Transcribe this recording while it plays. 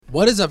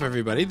What is up,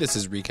 everybody? This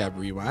is Recap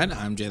Rewind.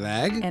 I'm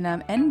J-Lag. And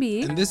I'm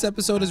NB. And this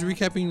episode is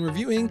recapping and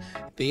reviewing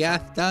The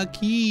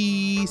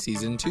Ataki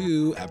Season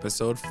 2,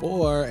 Episode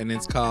 4. And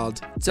it's called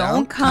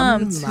Don't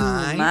Come to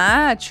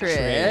My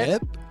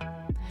Trip!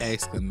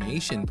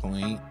 Exclamation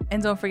point.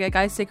 And don't forget,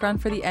 guys, stick around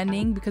for the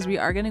ending because we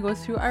are going to go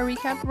through our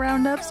recap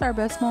roundups, our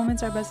best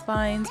moments, our best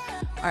finds,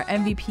 our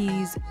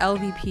MVPs,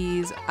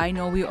 LVPs. I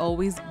know we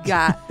always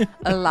got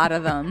a lot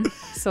of them.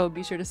 So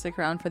be sure to stick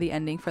around for the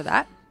ending for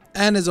that.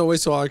 And as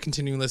always, to all our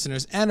continuing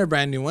listeners and our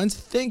brand new ones,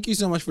 thank you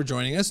so much for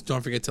joining us. Don't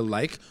forget to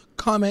like,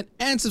 comment,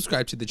 and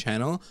subscribe to the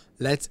channel.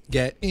 Let's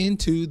get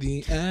into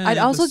the episode. I'd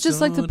also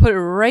just like to put it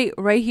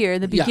right here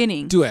in the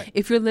beginning. Do it.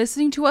 If you're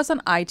listening to us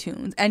on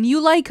iTunes and you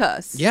like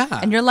us,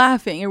 and you're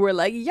laughing, and we're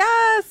like,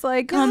 yes,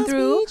 like come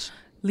through. Bitch.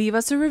 Leave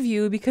us a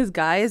review because,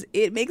 guys,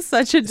 it makes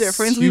such a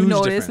difference. We've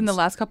noticed in the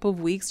last couple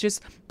of weeks.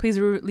 Just please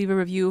leave a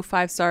review,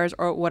 5 stars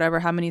or whatever,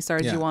 how many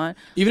stars you want.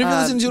 Even if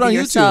you're listening to it on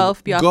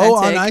yourself, YouTube, go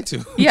on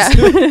iTunes. Yeah.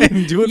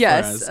 And do it for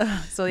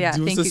us. So, yeah,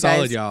 do thank us you, a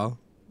solid, guys. y'all.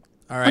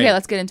 All right. Okay,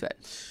 let's get into it.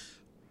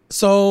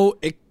 So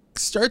it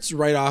starts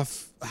right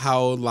off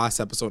how last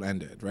episode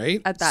ended,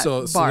 right? At that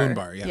saloon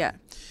bar, yeah.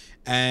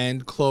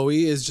 And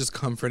Chloe is just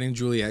comforting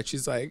Juliet.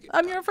 She's like,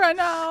 I'm your friend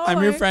now.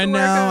 I'm your friend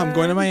now. I'm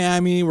going to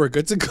Miami. We're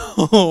good to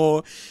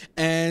go.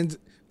 And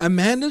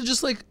Amanda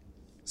just like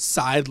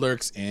side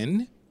lurks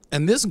in.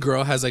 And this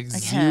girl has like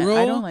zero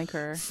I don't like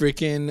her.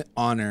 freaking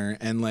honor.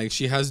 And like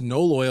she has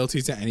no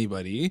loyalty to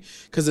anybody.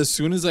 Because as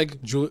soon as like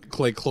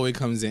Chloe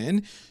comes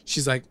in,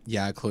 she's like,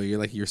 yeah, Chloe,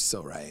 you're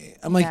so right.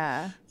 I'm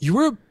like, you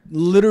were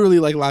literally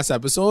like last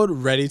episode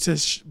ready to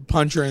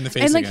punch her in the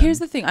face And like, again. here's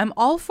the thing. I'm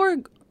all for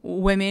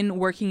women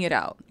working it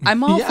out.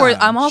 I'm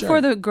all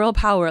for the girl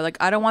power. Like,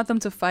 I don't want them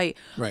to fight.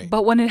 Right.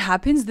 But when it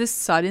happens this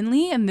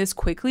suddenly and this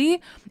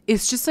quickly,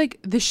 it's just like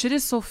this shit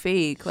is so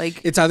fake. Like,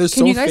 it's either can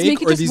so you guys fake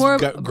make it or just these more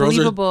girls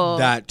believable, are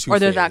that two-faced. or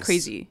they're that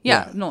crazy.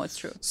 Yeah, no, it's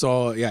true.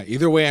 So yeah,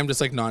 either way, I'm just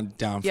like not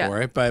down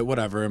for it. But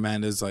whatever.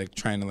 Amanda's like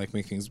trying to like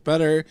make things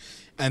better,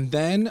 and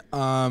then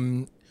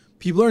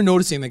people are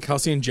noticing that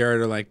Kelsey and Jared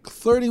are like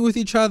flirting with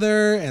each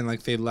other, and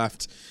like they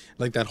left.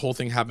 Like that whole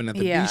thing happened at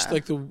the beach,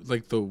 like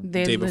the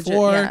day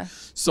before.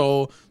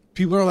 So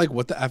people are like,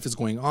 "What the f is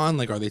going on?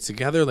 Like, are they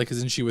together? Like,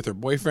 isn't she with her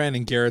boyfriend?"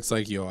 And Garrett's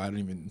like, "Yo, I don't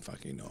even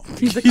fucking know."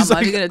 He's like, "I'm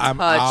not even gonna touch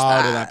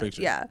out of that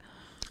picture." Yeah.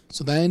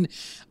 So then,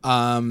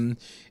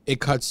 it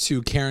cuts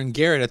to Karen and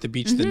Garrett at the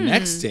beach the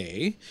next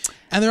day,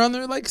 and they're on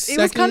their like second.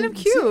 It was kind of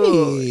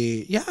cute.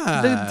 Date.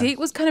 Yeah, the date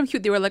was kind of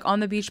cute. They were like on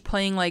the beach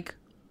playing like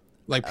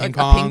ping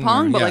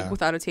pong, but like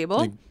without a table,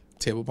 like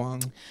table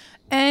pong.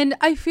 And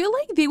I feel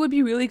like they would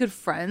be really good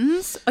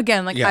friends.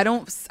 Again, like I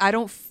don't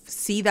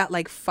see that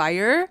like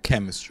fire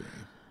chemistry.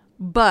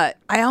 But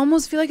I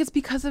almost feel like it's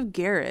because of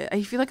Garrett.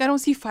 I feel like I don't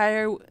see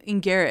fire in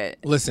Garrett.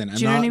 Listen,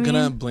 I'm not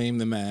gonna blame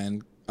the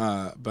man,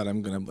 but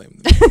I'm gonna blame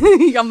the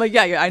man. I'm like,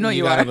 I know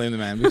you gotta are. blame the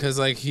man because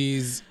like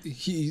he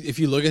if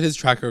you look at his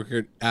track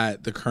record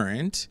at the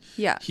current,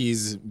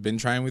 he's been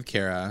trying with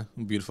Kara,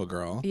 beautiful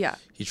girl. Yeah.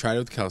 He tried it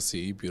with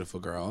Kelsey,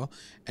 beautiful girl.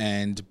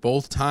 And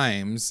both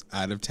times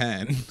out of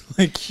 10,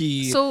 like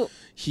he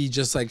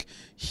just like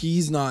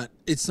he's not.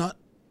 It's not.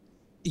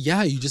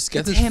 Yeah, you just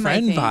get this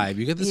friend vibe.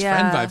 You get this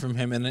friend vibe from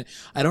him, and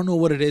I don't know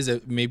what it is.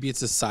 Maybe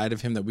it's a side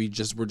of him that we're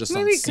just not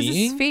seeing. Maybe because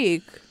it's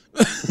fake.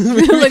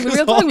 Like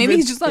real talk, maybe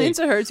he's just not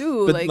into her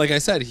too. But like I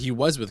said, he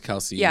was with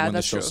Kelsey when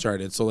the show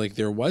started, so like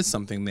there was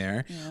something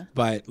there. Yeah.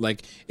 But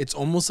like it's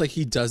almost like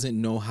he doesn't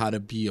know how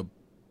to be a.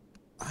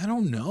 I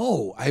don't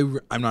know.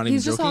 I'm not even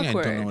joking. I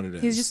don't know what it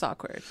is. He's just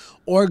awkward.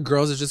 Or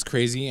girls are just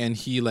crazy, and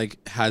he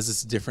like has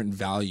this different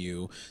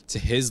value to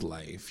his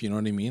life. You know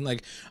what I mean?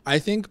 Like I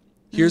think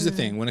here's the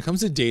thing: when it comes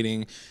to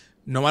dating,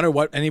 no matter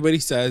what anybody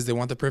says, they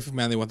want the perfect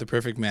man. They want the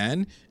perfect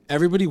man.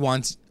 Everybody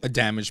wants a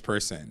damaged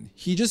person.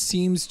 He just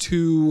seems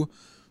too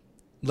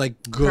like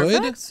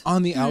good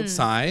on the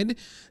outside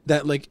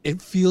that like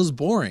it feels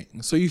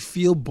boring. So you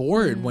feel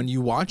bored when you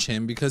watch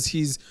him because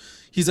he's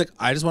like,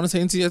 I just want to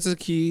say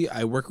Ataki.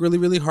 I work really,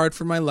 really hard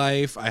for my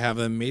life. I have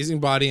an amazing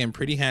body. I'm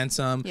pretty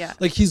handsome. Yeah.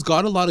 Like, he's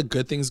got a lot of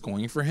good things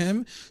going for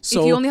him. So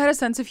if he only had a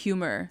sense of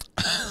humor,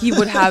 he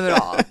would have it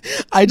all.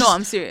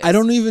 I'm serious. I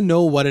don't even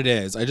know what it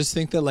is. I just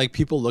think that, like,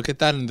 people look at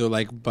that and they're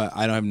like, but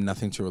I don't have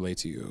nothing to relate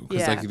to you.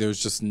 Because, like,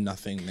 there's just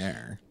nothing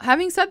there.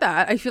 Having said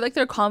that, I feel like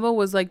their combo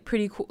was, like,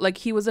 pretty cool. Like,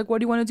 he was like, what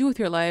do you want to do with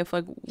your life?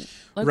 Like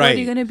what are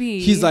you going to be?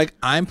 He's like,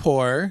 I'm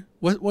poor.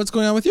 What's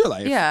going on with your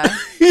life? Yeah.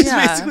 He's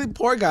basically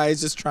poor guy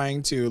is just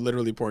trying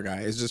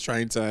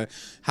to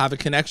have a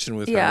connection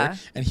with her.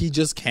 And he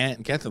just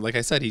can't get there. Like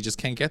I said, he just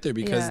can't get there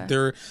because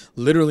they're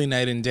literally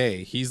night and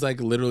day. He's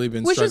like literally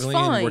been struggling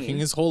and working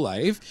his whole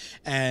life.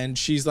 And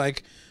she's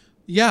like,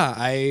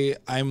 yeah,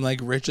 I'm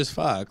like rich as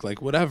fuck,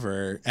 like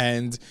whatever.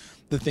 And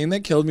the thing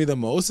that killed me the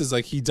most is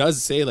like he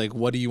does say like,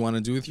 what do you want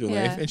to do with your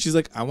life? And she's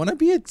like, I want to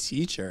be a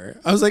teacher.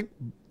 I was like,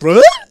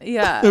 bruh?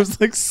 Yeah. I was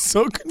like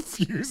so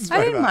confused.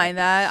 I didn't mind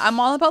that.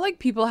 I'm all about like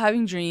people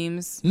having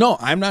dreams. No,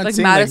 I'm not like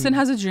saying Madison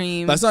has a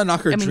dream. Let's not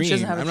knock her I mean, dream. she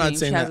doesn't have a I'm dream. not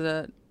saying she has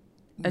that.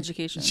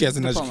 education. She has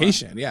an diploma.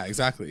 education. Yeah,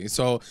 exactly.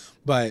 So,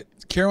 but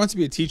Kara wants to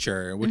be a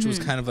teacher, which was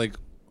kind of like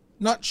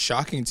not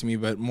shocking to me,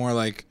 but more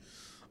like,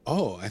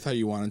 oh, I thought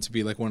you wanted to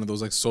be like one of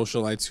those like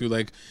socialites who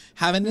like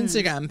have an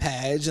Instagram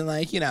page and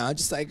like, you know,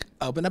 just like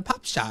open a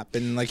pop shop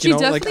and like, She you know,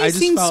 like definitely I just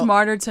seemed felt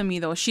smarter to me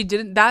though. She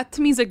didn't. That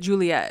to me is like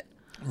Juliet.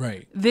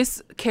 right.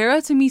 This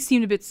Kara to me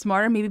seemed a bit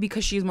smarter, maybe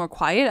because she's more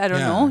quiet. I don't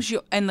Yeah. know. She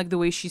and like the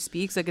way she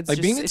speaks, like it's Like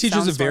just, being a it teacher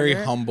is a sounds very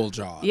smarter. humble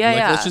job. Yeah, like,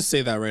 yeah. let's just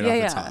say that right Yeah, off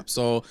yeah. the top.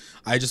 So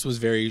I just was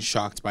very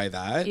shocked by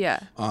that.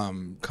 Yeah.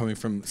 Coming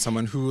from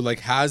someone who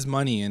like has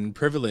money and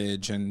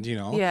privilege and you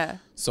know. Yeah.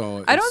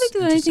 So I don't it's think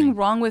there's anything interesting.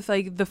 wrong with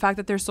like the fact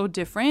that they're so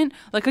different.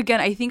 Like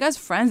again, I think as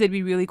friends they'd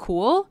be really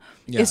cool.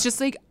 Yeah. It's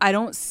just like I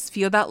don't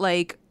feel that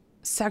like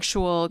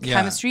sexual Yeah.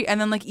 chemistry. And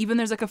then like even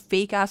there's like a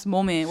fake ass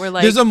moment where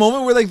like There's a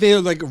moment where like they're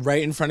like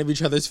right in front of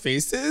each other's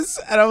faces,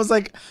 and I was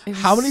like, It was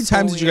 "How many so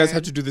times did you guys have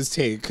weird. to do this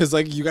take? Because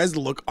like you guys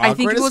look awkward I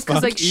think it was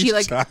because like she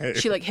like time.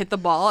 she like hit the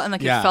ball and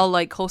like Yeah. it fell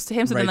like close to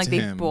him. So Right then like to they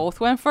him. both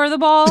went for the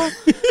ball,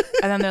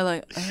 and then they're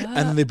like, and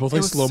then they both It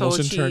like was slow so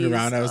motion turned cheese.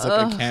 around. I was like,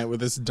 Ugh. I can't with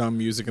this dumb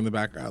music in the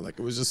background. Like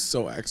it was just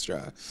so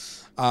extra.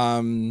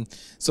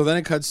 So then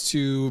it cuts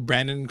to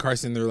Brandon and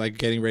Carson. They're like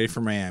getting ready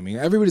for Miami.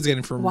 Everybody's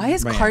getting for Why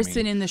is Miami.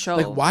 Carson in the show?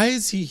 Like, why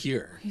is he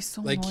here? He's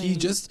so like he annoying.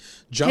 just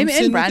jumps and in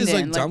with his Brandon,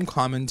 like dumb like,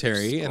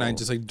 commentary, and I so-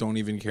 just like don't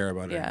even care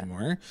about it Yeah.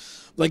 anymore.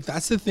 Like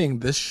that's the thing.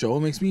 This show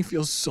makes me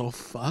feel so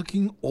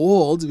fucking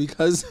old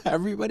because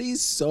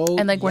everybody's so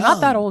and like we're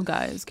not that young. old,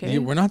 guys. Okay, Yeah,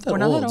 we're not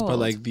that old, but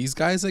like these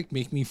guys like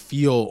make me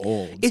feel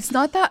old. it's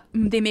not that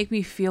they make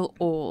me feel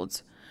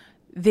old.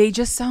 They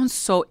just sound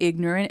so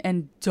ignorant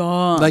and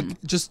dumb.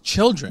 like just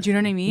children. Do you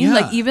know what I mean? Yeah.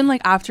 Like even like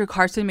after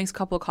Carson makes a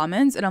couple of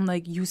comments, and I'm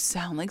like, you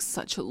sound like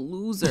such a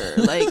loser.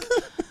 Like,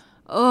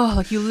 oh,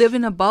 like you live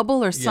in a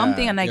bubble or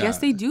something. And I guess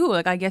yeah. they do.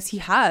 Like I guess he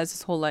has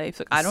his whole life.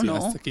 Like I don't know.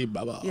 Siesta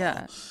bubble.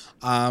 Yeah.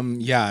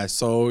 Yeah,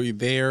 so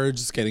they're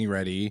just getting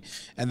ready,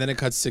 and then it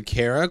cuts to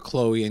Kara,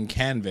 Chloe, and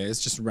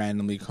Canvas just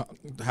randomly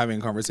having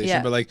a conversation.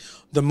 Yeah. But like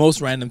the most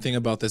random thing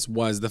about this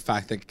was the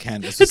fact that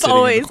Canvas was It's sitting in the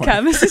always corner.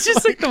 Canvas. It's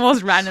just like the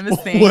most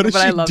randomest thing. What is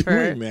but she I love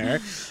her. doing there?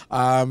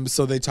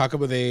 So they talk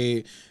about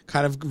they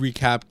kind of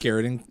recap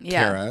Garrett and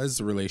Yeah.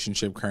 Kara's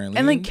relationship currently,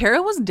 And like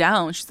Kara was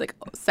down. She's like,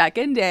 oh,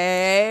 second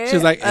day.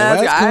 she's like, it And I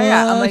was like, cool.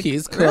 I'm like,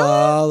 He's cool.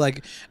 really?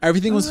 Like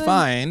everything was like,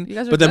 fine. you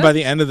guys are But then by good?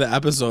 the end of the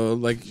episode,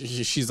 like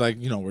she's like,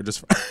 you know, we're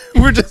just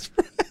we're just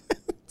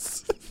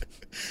friends.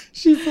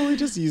 She fully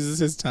just uses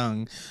his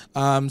tongue.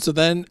 So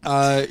then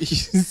he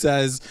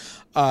says,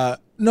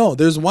 no,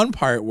 there's one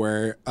part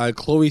where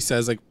Chloe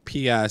says like,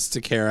 P.S.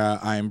 to Kara,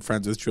 I'm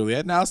friends with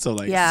Juliet now. So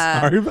like,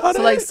 Yeah. sorry about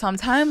so it. like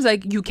sometimes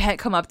like you can't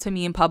come up to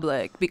me in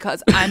public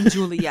because I'm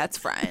Juliet's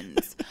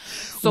friends.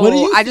 So what do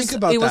you I think just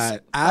about it was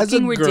that as a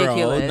fucking girl?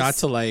 ridiculous. Not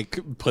to like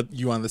put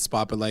you on the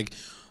spot, but like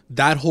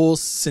that whole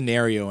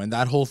scenario and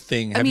that whole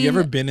thing. Have you mean-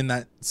 ever been in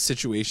that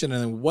situation?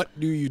 And then what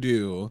do you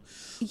do?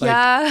 Like,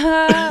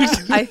 yeah,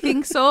 I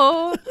think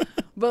so.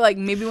 But like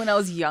maybe when I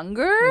was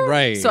younger,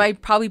 Right. So I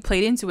probably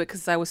played into it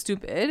because I was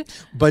stupid.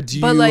 But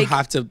do But, you like,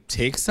 have to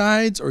take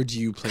sides, or do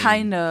you play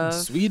kind in of.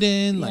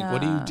 Sweden? Like,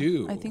 what do you Yeah,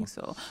 do? I think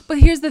so. But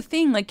here's the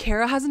thing: like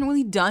Kara hasn't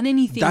really done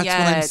anything That's yet.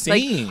 what I'm Like,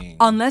 saying.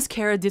 unless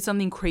Kara did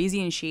something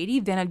crazy and shady,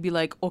 then I'd be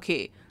like,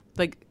 okay,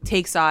 like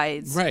take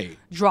sides, Right.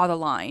 draw the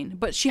line.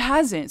 But she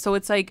hasn't, so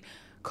it's like.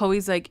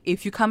 Chloe's like,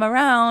 if you come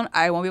around,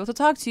 I won't be able to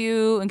talk to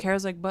you. And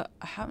Kara's like, but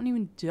I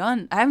haven't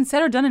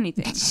said or done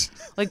anything.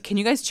 Like, can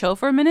you guys chill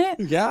for a minute?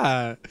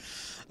 Yeah.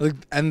 Like,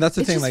 and that's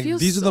the It thing. just Like,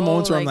 feels these are the so,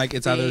 moments where I'm like, like,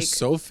 it's either fake.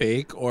 so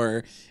fake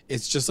or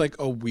it's just like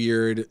a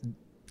weird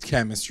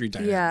chemistry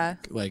dynamic. Yeah.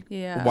 Like,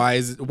 Yeah.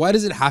 why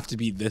does it have to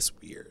be this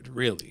weird?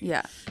 Really?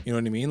 Yeah. You know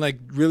what I mean? Like,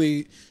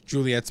 really,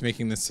 Juliet's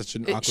making this such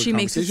an awkward She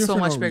makes it conversation so for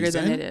much no bigger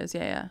than reason. it is.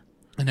 Yeah, yeah.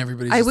 And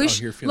everybody's I just wish.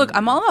 out here feeling Look,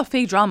 I'm weird. all about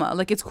fake drama.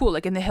 Like it's cool.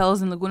 Like in the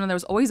hills in Laguna, there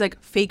was always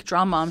like fake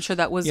drama. I'm sure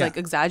that was Yeah. like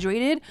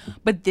exaggerated,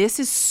 but this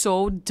is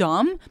so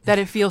dumb that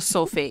it feels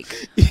so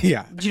fake.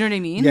 Yeah. Do you know what I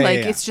mean? Yeah, like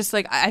yeah, yeah. it's just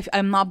like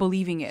I'm not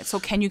believing it. So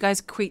can you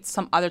guys create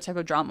some other type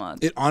of drama?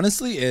 It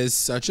honestly is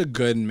such a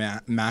good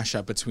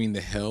mashup between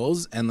the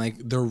hills and like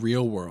the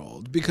real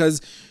world,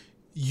 because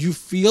you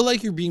feel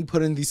like you're being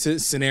put in these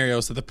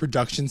scenarios that the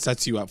production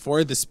sets you up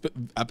for. This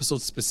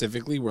episode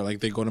specifically, where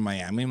like they go to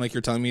Miami, and like you're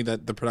telling me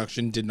that the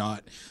production did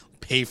not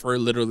pay for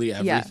literally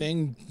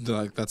everything.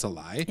 Like that's a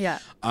lie. Yeah.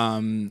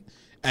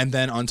 And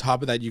then on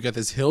top of that, you get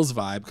this Hills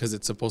vibe because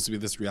it's supposed to be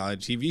this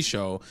reality TV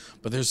show.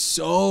 But there's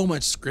so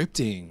much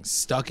scripting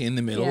stuck in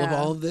the middle of Yeah.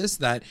 all of this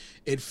that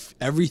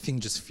everything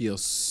just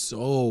feels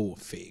so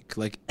fake.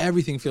 Like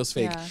everything feels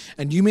fake. Yeah.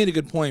 And you made a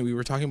good point. We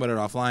were talking about it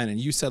offline, and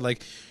you said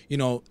like, you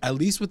know, at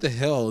least with the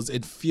Hills,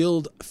 it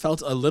felt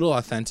a little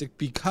authentic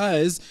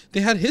because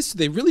they had history.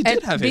 They really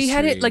did have they history.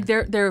 had it like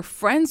their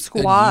friend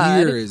squad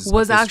years of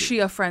was history. actually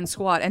a friend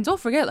squad. And don't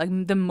forget,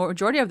 like the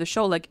majority of the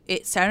show, like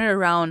it centered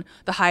around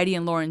the Heidi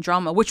and Lauren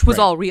drama, which was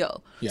Right. all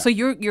real. Yeah. So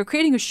you're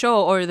creating a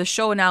show, or the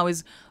show now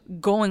is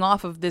going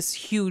off of this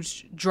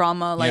huge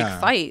drama like Yeah.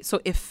 fight.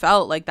 So it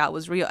felt like that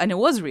was real, and it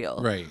was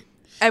real. Right.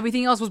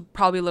 everything else was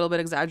probably a little bit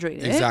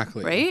exaggerated.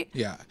 Exactly. Right?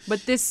 Yeah.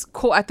 But this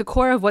at the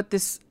core of what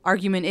this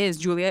argument is,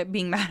 Juliet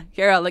being mad at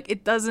Kara, like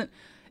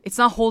it's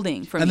not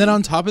holding for me. And then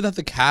on top of that,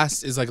 the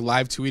cast is like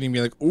live tweeting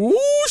me like,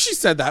 "Ooh, she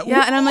said that." Yeah,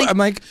 Ooh. and I'm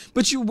like,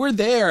 but you were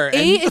there.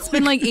 A, it's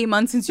been like 8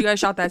 months since you guys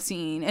shot that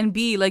scene, and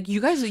B, like you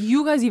guys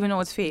even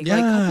know it's fake. Like,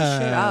 cut the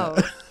shit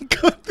out.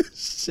 Cut the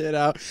shit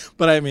out.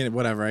 But I mean,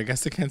 whatever. I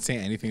guess they can't say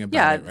anything about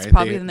it, right? It's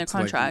probably in their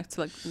contract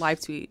to like live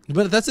tweet.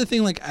 But that's the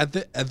thing. Like at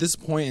this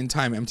point in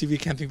time, MTV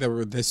can't think that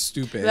we're this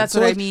stupid. That's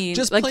what I mean.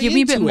 Just like play give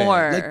me a bit into it.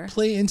 more. Like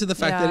play into the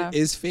fact that it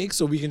is fake,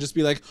 so we can just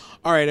be like,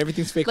 all right,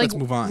 everything's fake. Like, let's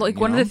move on. Like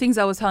one of the things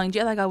I was telling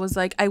Jay, like I was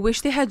like, I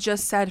wish they had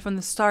just said from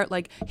the start,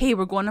 like, hey,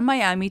 we're going to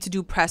Miami to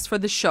do press for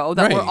the show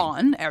that we're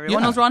on.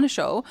 Everyone knows we're on a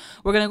show.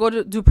 We're gonna go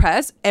to do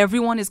press.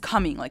 Everyone is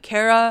coming. Like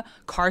Kara,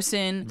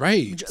 Carson,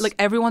 right? Like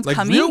everyone's like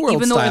coming,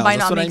 even though it might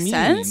not make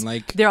sense.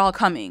 Like they're all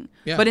coming.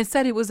 Yeah. But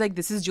instead, it was like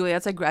this is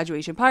Juliet's like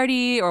graduation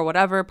party or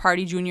whatever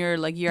party junior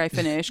like year I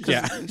finished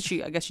because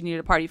I guess she needed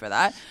a party for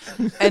that.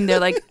 And they're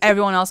like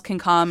everyone else can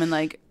come and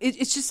like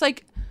it's just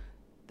like.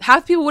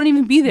 Half people wouldn't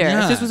even be there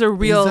if this was a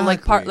real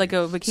like part like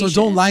a vacation. So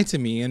don't lie to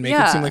me and make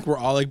it seem like we're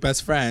all like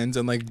best friends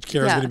and like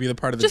Kara's gonna be the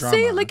part of the drama.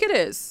 Just say it like it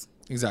is.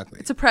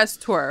 Exactly. It's a press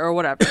tour or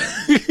whatever.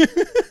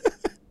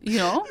 You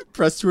know?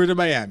 Press tour to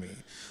Miami.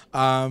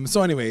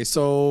 So anyway,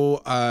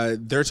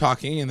 they're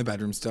talking in the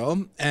bedroom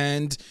still,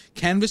 and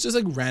Canvas just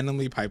like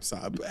randomly pipes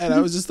up, and I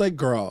was just like,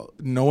 "Girl,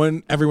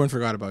 everyone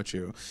forgot about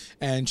you."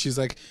 And she's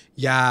like,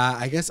 "Yeah,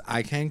 I guess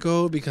I can't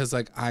go because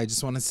like I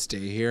just want to stay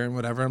here and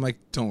whatever." I'm like,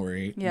 "Don't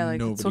worry, yeah, like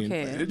nobody it's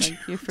okay, invited you."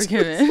 like you're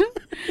forgiven."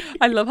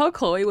 I love how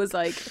Chloe was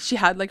like, she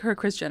had like her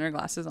Kris Jenner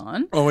glasses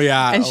on. Oh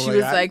yeah, and she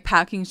was like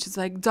packing. She's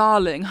like,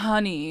 "Darling,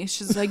 honey,"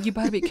 she's like, "You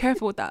better be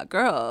careful with that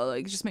girl.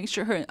 Like, just make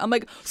sure her." I'm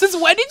like, "Since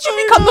when did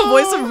you become the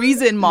voice of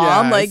reason, Mom?"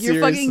 Yeah, like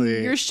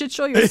you're shit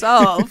show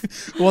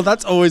yourself. Well,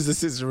 that's always the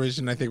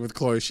situation I think with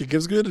Chloe. She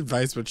gives good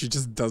advice, but she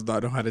just does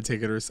not know how to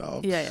take it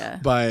herself. Yeah.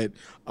 But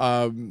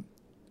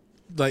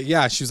like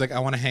yeah, she was like, I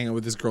want to hang out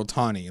with this girl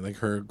Tawny, like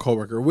her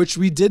coworker, which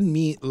we did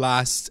meet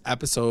last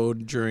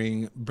episode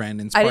during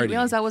Brandon's party. I didn't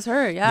realize that was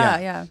her.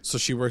 Yeah. So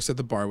she works at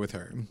the bar with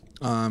her.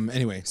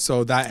 Anyway,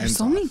 so that ends.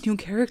 So many new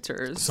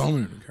characters.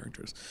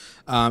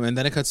 And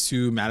then it cuts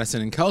to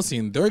Madison and Kelsey,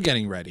 and they're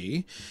getting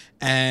ready,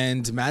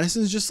 and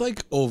Madison's just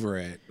like over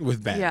it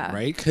with Ben,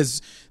 right?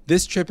 Because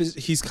this trip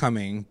he's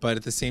coming, but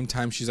at the same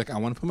time she's like, I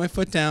want to put my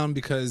foot down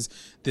because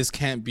this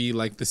can't be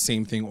like the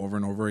same thing over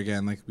and over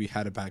again. Like we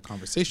had a bad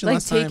conversation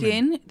last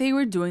time. They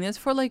were doing this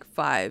for like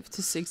 5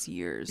 to 6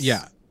 years.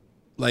 Yeah,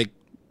 like.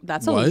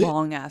 That's a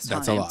long ass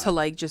time to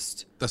like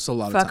just that's a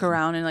lot fuck of time.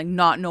 around and like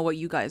not know what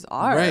you guys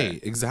are. Right,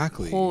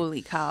 exactly.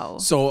 Holy cow.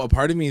 So a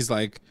part of me is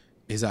like,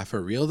 is that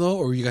for real though?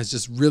 Or were you guys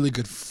just really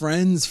good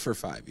friends for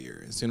 5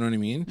 years? You know what I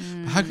mean?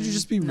 How could you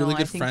just be really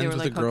good friends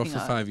with a girl for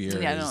 5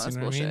 years? Yeah, no, that's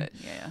bullshit.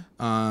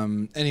 I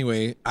mean? Yeah.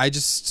 Anyway,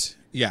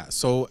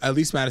 so at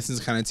least Madison's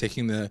kind of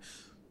taking the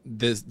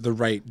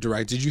right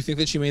direct. Did you think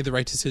that she made the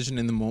right decision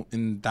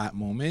in that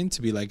moment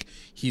to be like,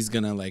 he's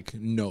gonna like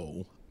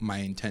know my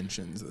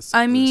intentions?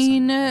 I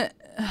mean,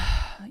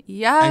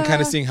 yeah. And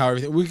kind of seeing how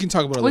everything. We can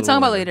talk about. We'll talk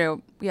about later.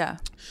 Yeah.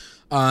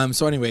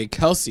 So anyway,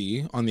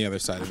 Kelsey on the other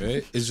side of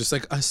it is just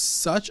like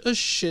such a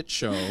shit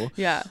show.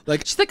 Yeah.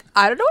 Like she's like,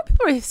 I don't know what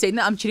people are saying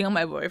that I'm cheating on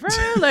my boyfriend.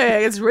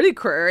 Like it's really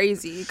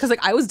crazy because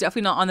like I was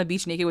definitely not on the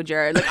beach naked with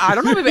Jared. Like I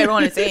don't know what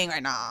everyone is saying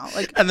right now.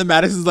 Like and then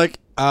Madison's like,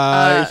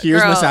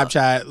 here's girl. my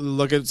Snapchat.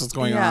 Look at what's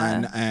going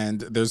on, and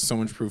there's so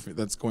much proof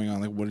that's going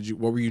on. Like, what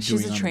were you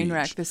doing? She's a train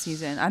wreck this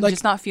season. I'm like,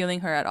 just not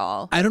feeling her at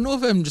all. I don't know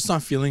if I'm just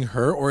not feeling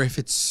her or if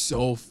it's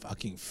so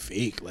fucking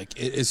fake. Like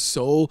it is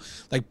so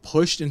like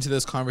pushed into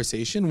this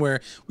conversation where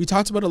we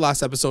talked about it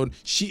last episode.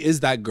 She is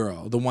that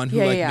girl, the one who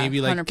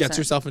maybe like 100%. Gets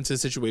herself into a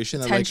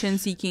situation that tension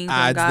like seeking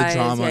adds guys. the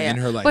drama in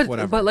her life.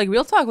 Whatever. But like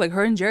real talk, like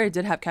her and Jared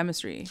did have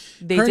chemistry.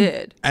 They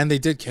did, and they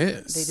did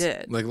kiss. They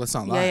did. Like let's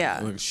not lie.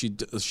 Yeah. Like, she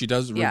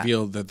does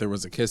reveal that there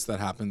was a kiss that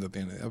happened at the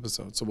end of the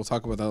episode. So we'll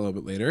talk about that a little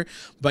bit later.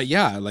 But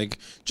yeah, like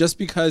just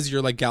because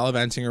you're like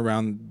gallivanting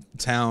around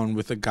town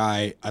with a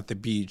guy at the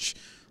beach,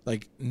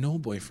 like no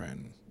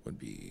boyfriend would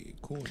be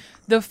cool.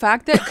 The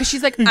fact that because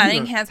she's like I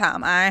ain't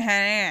handsome,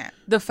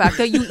 the fact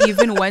that you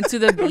even went to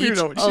the beach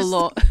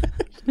alone.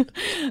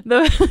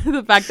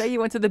 The fact that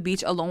you went to the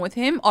beach alone with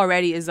him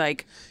already is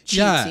like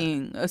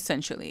cheating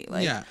essentially.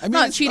 Like I mean,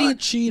 not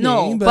cheating.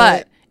 No,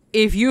 but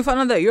if you found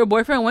out that your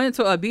boyfriend went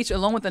to a beach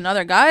alone with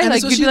another guy, and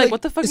like you'd be like,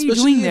 "What the fuck are you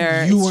doing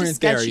there?" You weren't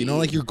there, you know,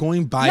 like you're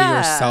going by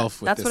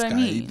yourself with that's this what guy.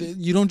 I mean.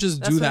 You don't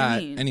just do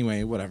that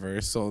anyway. Whatever.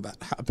 So that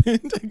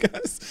happened, I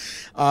guess.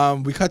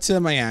 We cut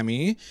to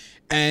Miami,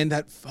 and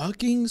that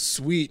fucking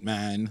suite,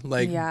 man.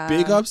 Like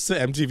big ups to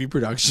MTV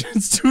Production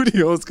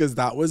Studios because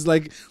that was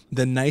like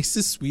the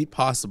nicest suite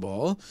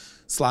possible.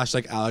 /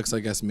 like Alex, I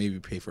guess maybe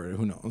pay for it.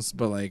 Who knows?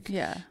 But like,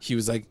 he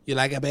was like, "You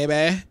like it,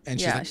 baby?" And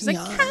she's like,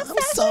 "I'm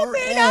so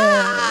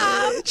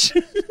rich."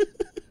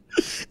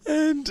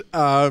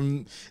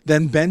 And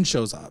then Ben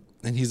shows up,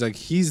 and he's like,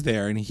 he's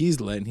there, and he's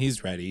lit, and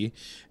he's ready,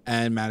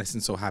 and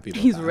Madison's so happy about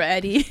that. He's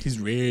ready. He's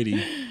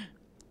ready.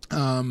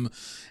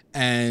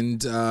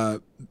 And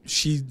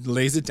she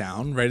lays it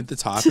down right at the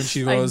top, and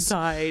she goes,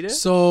 I died.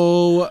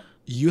 "So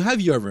you have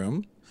your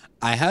room,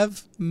 I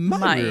have my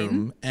Mine.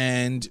 room,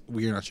 and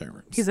we are not sharing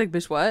rooms." He's like,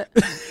 bitch, what?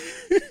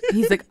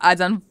 He's like,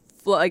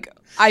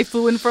 I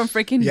flew in from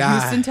freaking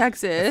Houston,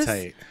 Texas.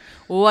 Tight.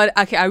 What?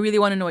 Okay, I really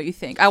want to know what you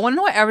think. I want to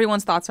know what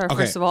everyone's thoughts are, Okay.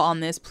 first of all, on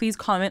this. Please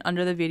comment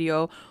under the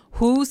video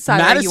whose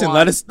side are Madison, you on.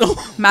 let us know.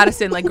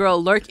 Madison, like,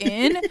 girl, lurk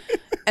in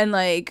and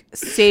like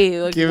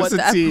say like Give what us a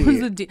the F tea. was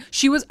the deal.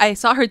 She was. I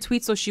saw her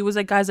tweet, so she was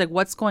like, guys, like,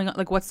 what's going on?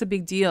 Like, what's the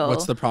big deal?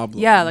 What's the problem?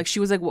 Yeah, like she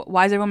was like,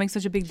 why does everyone make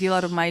such a big deal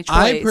out of my choice?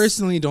 I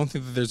personally don't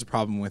think that there's a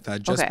problem with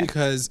that, just Okay.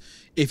 because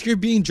if you're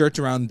being jerked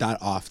around that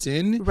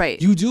often, Right.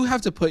 you do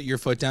have to put your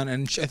foot down.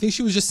 And I think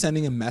she was just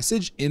sending a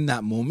message in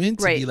that moment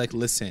to Right. be like,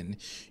 listen,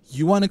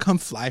 you want to come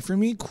fly for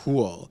me?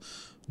 Cool.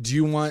 Do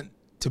you want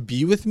to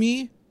be with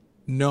me?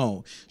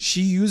 No.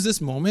 She used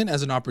this moment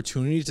as an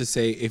opportunity to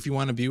say, if you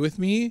want to be with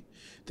me,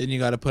 then you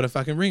got to put a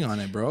fucking ring on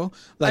it, bro.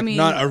 Like, I mean,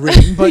 not a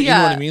ring, but you know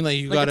yeah, what I mean? Like,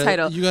 you like a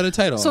title. got a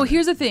title. So on it.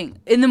 here's the thing.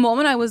 In the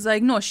moment, I was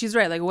like, no, she's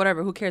right. Like,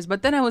 whatever, who cares?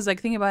 But then I was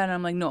like thinking about it, and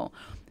I'm like, no.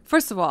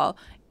 First of all,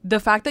 the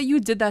fact that you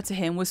did that to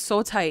him was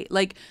so tight.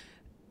 Like,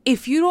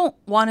 if you don't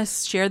want to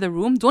share the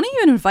room, don't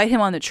even invite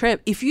him on the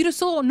trip. If you just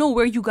don't know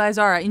where you guys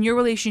are in your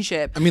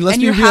relationship, I mean, let's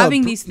and be you're real.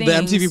 having these things,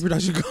 The MTV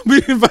production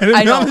company invited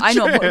I me on know, the I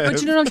know, but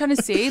trip. you know what I'm trying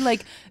to say?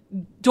 Like,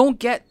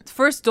 don't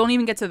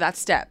even get to that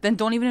step. Then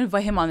don't even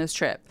invite him on this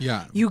trip.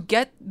 Yeah. You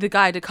get the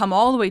guy to come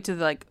all the way to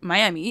like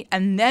Miami,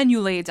 and then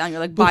you lay it down. You're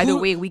like, by the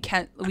way, we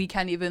can't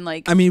even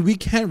like. I mean, we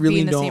can't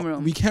really in the same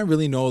room. We can't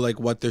really know like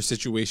what their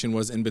situation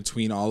was in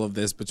between all of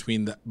this,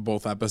 between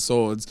both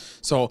episodes.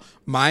 So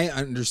my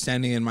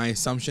understanding and my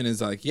assumption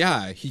is like,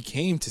 yeah, he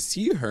came to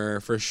see her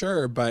for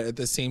sure, but at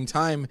the same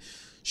time,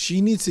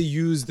 she needs to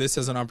use this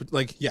as an opportunity.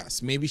 Like,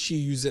 yes, maybe she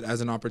used it as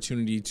an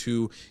opportunity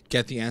to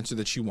get the answer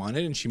that she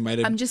wanted, and she might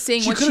have. I'm just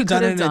saying what could she have could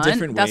have it in done. a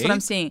different That's way. what I'm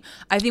saying.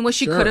 I think what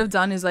she Sure. could have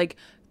done is like,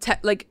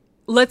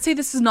 let's say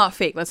this is not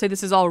fake. Let's say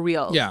this is all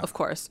real. Yeah. Of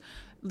course.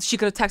 She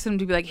could have texted him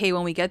to be like, hey,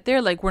 when we get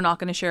there, like, we're not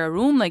going to share a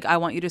room. Like, I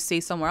want you to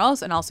stay somewhere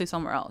else, and I'll stay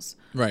somewhere else.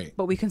 Right.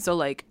 But we can still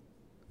like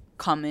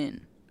come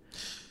in.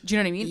 Do you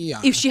know what I mean?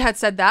 Yeah. If she had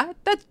said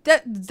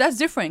that's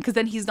different, because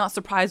then he's not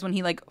surprised when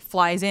he like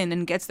flies in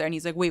and gets there and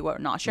he's like, wait, we're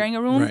not sharing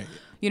a room. Right.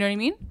 You know what I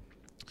mean?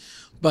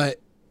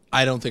 But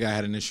I don't think I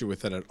had an issue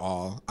with it at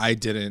all. I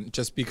didn't,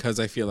 just because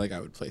I feel like I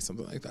would play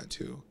something like that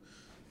too.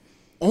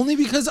 Only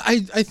because I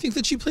think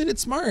that she played it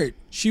smart.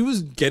 She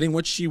was getting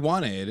what she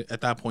wanted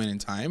at that point in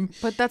time.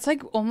 But that's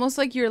like almost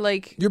like you're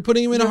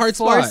putting him in a hard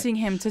spot. forcing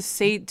him to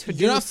say to.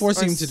 You're not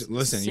forcing him or to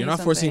listen. say You're not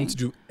forcing him to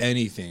something. do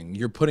anything.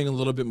 You're putting a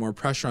little bit more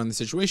pressure on the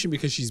situation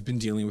because she's been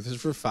dealing with this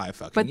for 5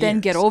 fucking But then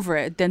years. get over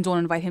it. Then don't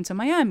invite him to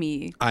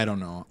Miami. I don't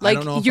know. Like,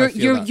 I don't know if I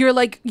feel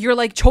that. you're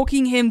like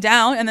choking him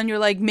down, and then you're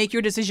like, make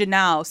your decision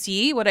now.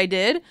 See what I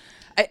did?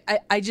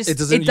 I just It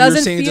doesn't- you're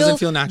saying it doesn't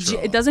feel natural.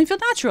 It doesn't feel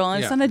natural,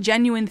 and it's Yeah. not a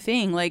genuine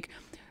thing. Like,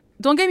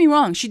 don't get me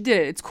wrong, she did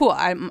it. It's cool.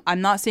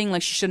 I'm not saying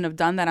like she shouldn't have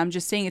done that. I'm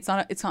just saying it's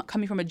not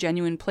coming from a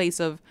genuine place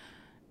of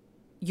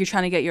you're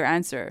trying to get your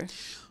answer.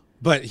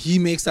 But he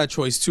makes that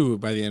choice too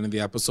by the end of the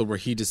episode, where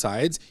he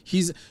decides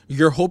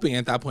you're hoping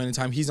at that point in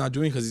time he's not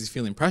doing it because he's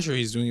feeling pressure.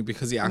 He's doing it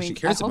because he actually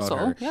cares I hope about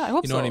so. her. Yeah, I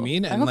hope You know what I so.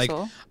 mean? I And hope like,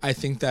 so. I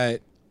think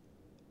that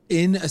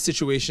in a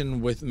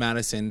situation with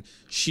Madison,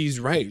 she's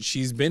right.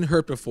 She's been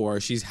hurt before.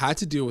 She's had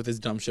to deal with this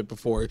dumb shit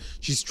before.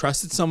 She's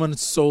trusted someone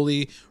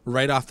solely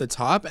right off the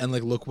top, and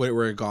like, look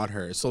where it got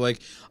her. So like,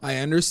 I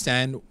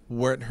understand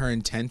what her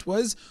intent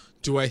was.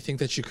 Do I think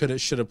that she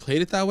should have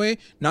played it that way?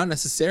 Not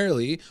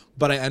necessarily,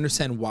 but I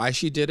understand why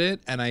she did it,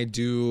 and I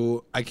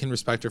can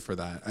respect her for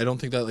that. I don't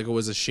think that like it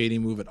was a shady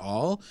move at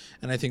all,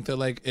 and I think that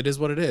like it is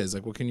what it is.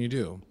 Like, what can you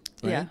do?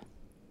 Right? Yeah.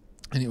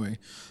 Anyway,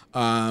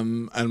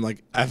 I'm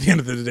like, at the end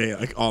of the day,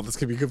 like, all this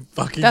could be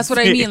fucking. That's what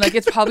I mean. fake. Like,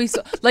 it's probably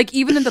so. Like,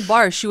 even in the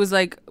bar, she was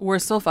like, "We're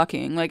still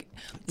fucking." Like,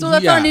 so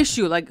that's not an Yeah.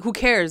 issue. Like, who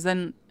cares?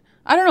 Then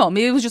I don't know.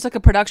 Maybe it was just like a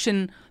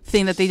production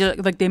thing that they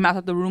did. Like, they mapped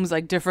out the rooms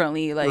like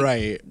differently. Like,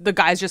 Right. the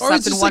guys just Or slept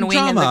it's in just one like wing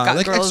and the drama,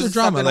 like girls extra slept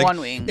drama. in Like, one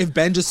wing. if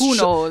Ben just who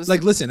knows?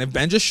 Like, listen, if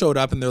Ben just showed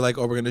up and they're like,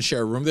 "Oh, we're gonna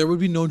share a room," there would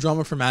be no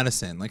drama for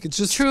Madison. Like, it's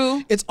just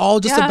True. It's all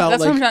just Yeah, about that's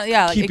what I'm like trying-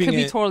 yeah, like, it keeping could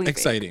be totally fake.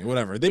 exciting.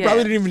 Whatever. They Yeah.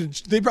 probably didn't even.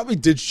 They probably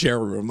did share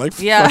a room. Like,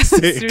 for Yeah, fuck's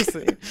sake.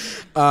 seriously.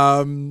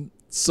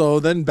 So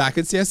then back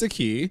at Siesta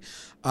Key,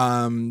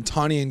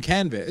 Tawny and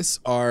Canvas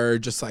are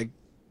just like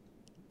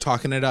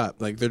talking it up.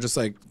 Like, they're just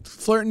like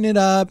flirting it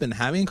up and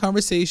having a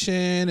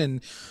conversation, and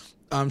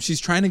she's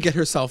trying to get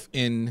herself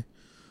in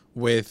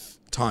with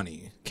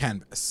Tawny,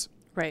 Canvas.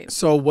 Right.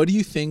 So what do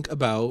you think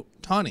about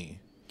Tawny?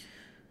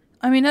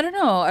 I mean, I don't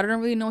know. I don't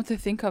really know what to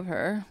think of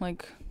her.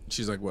 Like,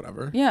 She's like,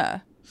 whatever. yeah.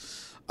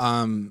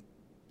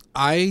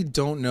 I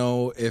don't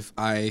know if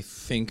I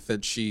think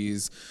that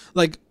she's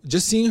like,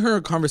 just seeing her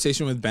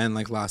conversation with Ben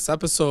like last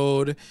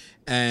episode,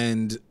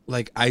 and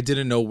like, I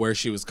didn't know where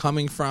she was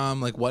coming from.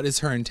 Like, what is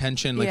her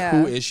intention? Like, Yeah.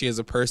 who is she as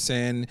a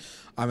person?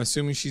 I'm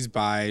assuming she's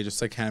bi, just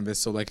like Canvas.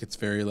 So like, it's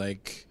very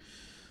like,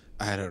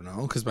 I don't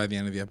know, because by the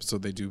end of the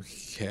episode they do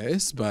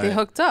kiss, but They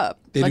hooked up.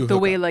 They like do the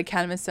hook way up. like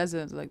Candace says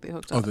it, like they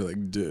hooked Oh, up. they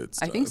like did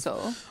I think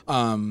stuff.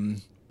 so.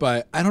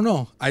 But I don't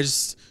know.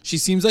 She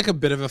seems like a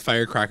bit of a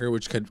firecracker,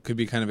 which could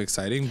be kind of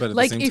exciting. But at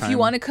Like the same if time, you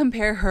want to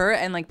compare her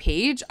and like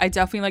Paige, I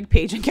definitely like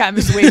Paige and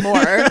Candace way more.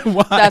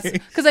 Why? That's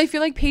because I feel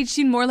like Paige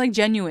seemed more like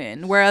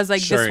genuine, whereas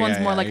like Sure, this one's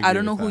yeah, more yeah, like I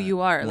don't know who you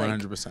are. Like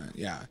 100%.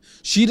 Yeah,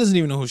 she doesn't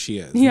even know who she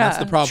is. Yeah, That's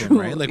the problem,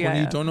 true. right? Like Yeah, when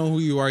you yeah. don't know who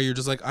you are, you're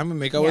just like, I'm gonna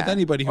make out with yeah.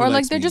 anybody who or like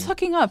likes they're me. just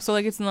hooking up, so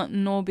like it's not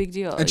no big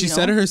deal. And she you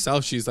said know? it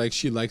herself. She's like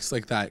she likes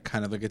like that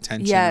kind of like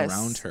attention Yes.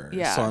 around her.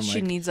 Yeah, So I'm she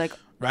like, needs like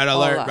red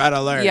all alert, that. red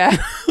alert. Yeah,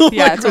 Like,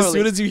 yeah, as totally.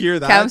 soon as you hear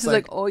that, Candace it's is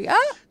like, oh yeah,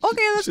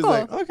 okay, let's she's go.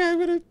 like, okay, I'm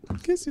gonna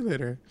kiss you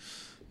later.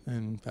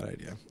 And bad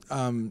idea.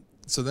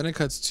 So then it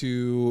cuts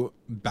to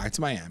back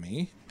to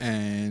Miami,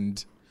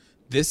 and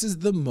this is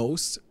the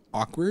most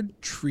awkward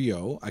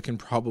trio I can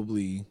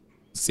probably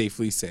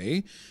safely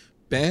say.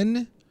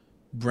 Ben,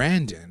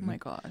 Brandon, Oh my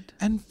god.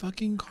 and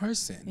fucking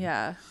Carson.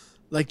 Yeah.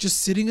 Like just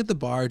sitting at the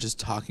bar, just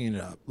talking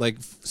it up. Like,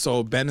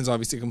 so Ben is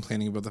obviously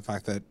complaining about the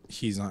fact that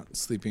he's not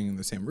sleeping in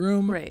the same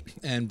room. Right.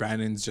 And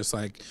Brandon's just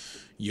like,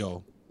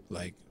 yo,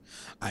 like,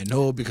 I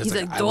know because He's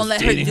like, like, I don't was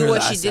let her dating do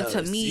what she last did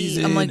to me.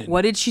 season, I'm like, and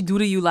what did she do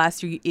to you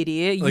last year, you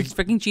idiot? You Like,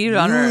 freaking cheated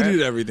on you her.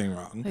 did everything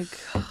wrong.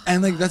 Like,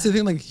 And like that's the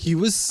thing, like he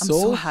was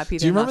so happy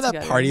Do you they're remember not that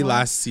together party anymore.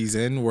 last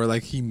season where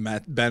like he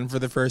met Ben for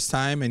the first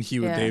time and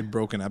Yeah. they'd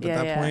broken up Yeah, at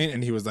that yeah. point,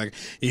 and he was like,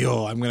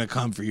 yo, I'm gonna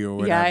come for you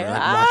or Yeah, whatever. yeah.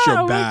 Like, watch Oh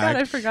your my back.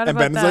 God, I forgot and about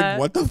Ben's that. like,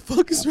 what the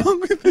fuck is wrong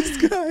with this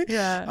guy?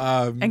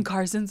 yeah. And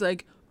Carson's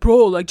like,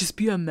 bro, like just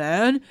be a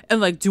man and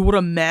like do what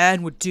a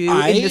man would do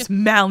I- in this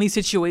manly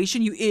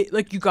situation.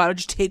 Like you gotta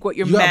just take what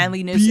your You gotta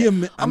manliness be is. a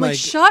ma- I'm I'm like, like-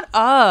 shut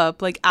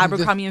up, like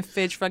Abercrombie and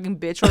Fitch fucking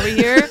bitch over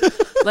here.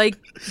 like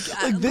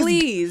this-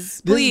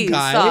 please This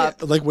guy,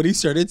 stop. like when he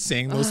started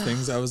saying those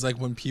things, I was like,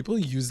 when people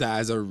use that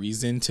as a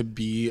reason to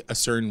be a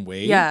certain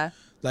way, Yeah.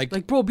 like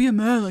Like, bro, be a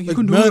man. Like you like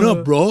can do man it.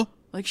 up, bro.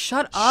 Like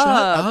shut Shut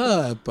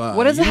up. up.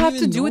 What does You it don't have to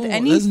even do with know. It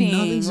has nothing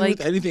anything? to do Like,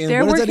 with anything. And they're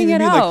what does that working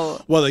even it mean? out.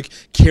 Like, well, like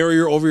carry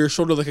her over your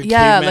shoulder like a Yeah,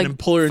 caveman like and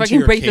pull her into fucking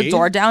your break cave? the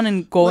door down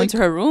and go Like, into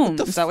her room. What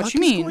the Is that what fuck you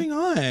mean? is going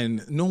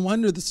on? No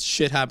wonder this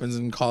shit happens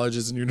in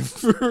colleges and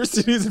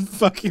universities and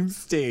fucking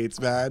states,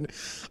 man.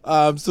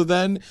 So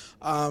then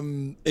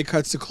it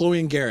cuts to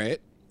Chloe and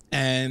Garrett,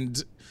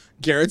 and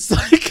Garrett's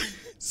like,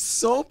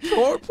 so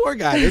poor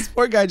guy. This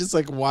poor guy just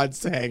like wants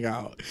to hang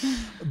out.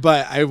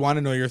 But I want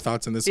to know your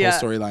thoughts on this Yeah.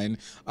 whole storyline.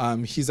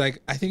 He's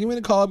like, I think I'm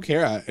gonna call up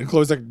Kara, and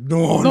Chloe's like,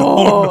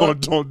 no,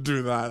 don't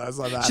do that. That's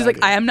not that. She's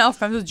like, I am now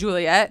friends with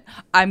Juliet.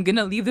 I'm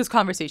gonna leave this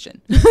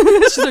conversation.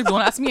 She's like,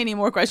 don't ask me any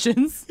more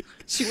questions.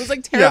 She was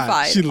like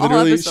terrified. Yeah, she all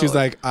literally, episode. she's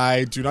like,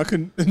 I do not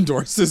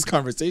endorse this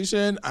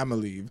conversation. I'm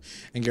gonna leave.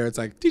 And Garrett's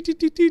like, "Teet, teet,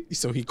 teet, teet."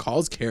 So he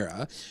calls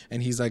Kara,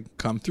 and he's like,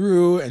 come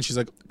through. And she's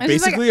like, And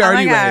she's like, basically "Oh my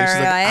already God, ready. She's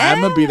like, really?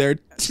 I'm gonna be there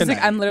tonight. she's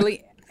like, I'm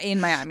literally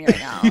in Miami right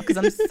now because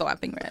I'm so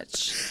effing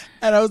rich.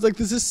 And I was like,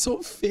 this is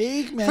so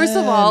fake, man. First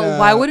of all,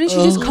 why wouldn't she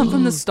just come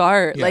from the ugh.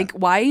 start? Yeah. Like,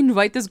 why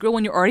invite this girl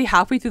when you're already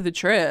halfway through the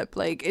trip?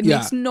 Like, it Yeah.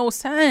 makes no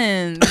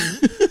sense.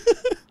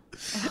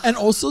 And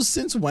also,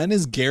 since when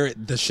is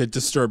Garrett the shit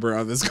disturber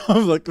of this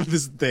conflict, of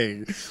this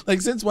thing? Like,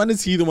 since when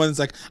is he the one that's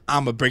like,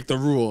 I'm gonna break the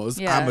rules,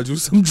 Yeah. I'm gonna do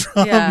some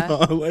drama? Yeah.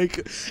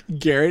 Like,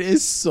 Garrett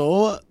is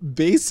so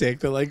basic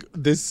that like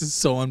this is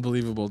so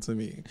unbelievable to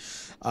me.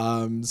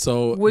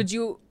 So Would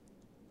you,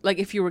 like,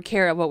 if you were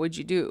Kara, what would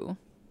you do?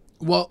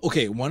 well,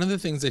 okay, one of the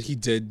things that he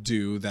did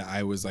do that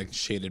I was like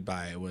shaded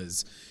by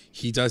was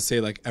he does say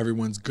like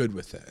everyone's good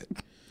with it.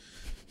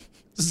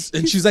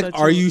 And she's like, Such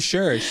are a- you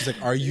sure? She's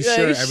like, are you Like,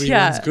 sure everyone's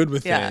yeah, good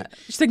with yeah. it?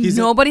 She's like, He's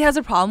nobody has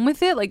a problem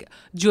with it. Like,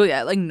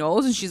 Juliet, like,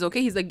 knows and she's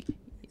okay. He's like,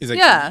 He's like,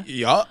 yeah.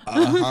 yup,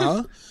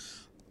 uh-huh.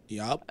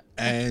 Yup.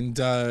 And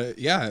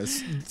yeah,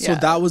 so Yeah.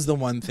 that was the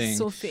one thing.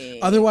 So fake.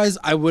 Otherwise,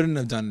 I wouldn't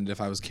have done it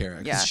if I was Kara.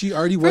 Because Yeah. she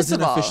already First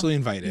wasn't of all, officially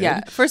invited.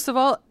 Yeah. First of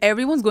all,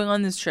 everyone's going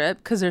on this trip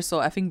because they're so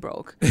effing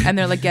broke and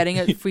they're like getting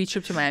a free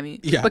trip to Miami.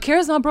 Yeah. But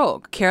Kara's not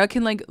broke. Kara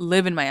can like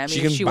live in Miami She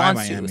if can she buy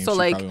wants Miami to. if So she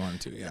like, probably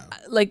wanted to, yeah.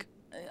 like,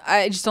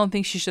 I just don't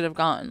think she should have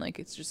gone. Like,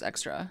 it's just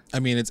extra.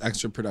 I mean, it's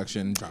extra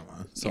production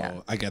drama. So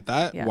Yeah. I get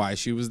that, Yeah. why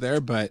she was there.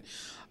 But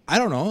I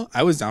don't know.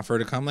 I was down for her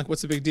to come. Like,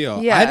 what's the big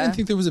deal? Yeah. I didn't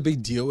think there was a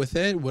big deal with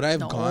it. Would I have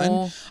No.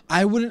 gone?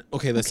 I wouldn't.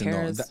 Okay, listen, though.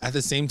 cares? At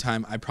the same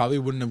time, I probably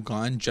wouldn't have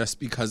gone just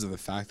because of the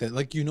fact that,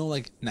 like,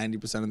 like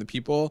 90% of the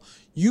people,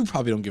 you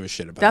probably don't give a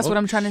shit about. That's what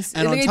I'm trying to say.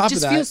 And on Like, top it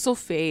just of that, feels so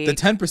fake. the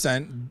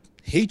 10%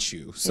 hate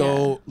you.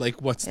 So, Yeah.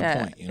 like, what's the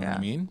Yeah, point? You know what yeah. I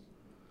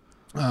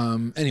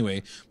mean?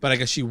 Anyway, but I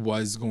guess she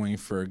was going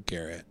for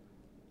Garrett.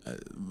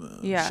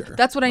 Yeah, Sure.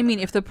 that's what I mean.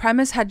 If the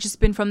premise had just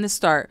been from the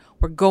start,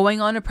 we're going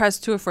on a press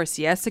tour for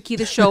Siesta Key,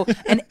 the show,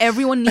 and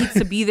everyone needs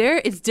to be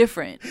there, it's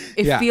different.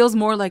 It Yeah. feels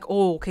more like,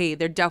 oh, okay,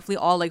 they're definitely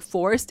all like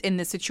forced in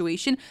this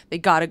situation. They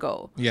gotta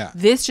go. Yeah.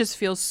 This just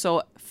feels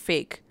so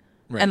fake,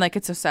 Right. and like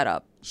it's a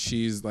setup.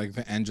 She's like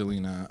the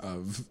Angelina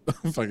of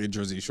fucking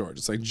Jersey Shore,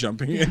 just like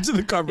jumping into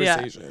the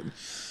conversation.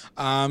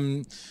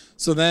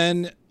 So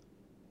then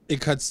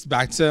it cuts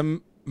back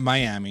to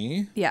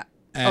Miami. Yeah.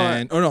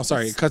 And no,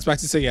 sorry, it cuts back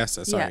to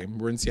Siesta. Sorry, Yeah.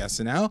 we're in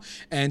Siesta now,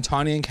 and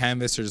Tawny and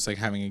Canvas are just like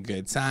having a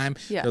good time.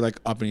 Yeah. They're like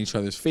up in each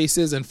other's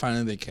faces, and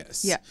finally they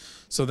kiss. Yeah.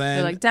 So then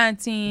They're like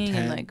dancing and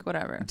Can- like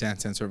whatever.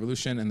 Dance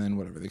Revolution, and then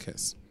whatever they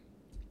kiss.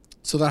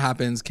 So that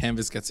happens.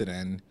 Canvas gets it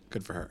in.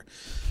 Good for her.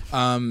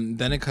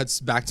 Then it cuts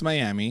back to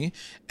Miami,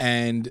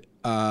 and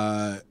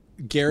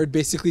Garrett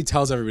basically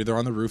tells everybody they're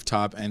on the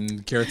rooftop,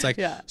 and Garrett's like,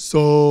 Yeah.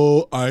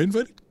 "So I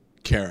invited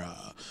Kara."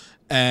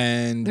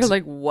 And They're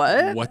like,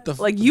 what? What the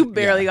Like, you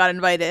barely yeah. got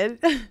invited.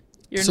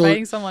 You're So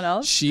inviting someone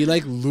else? She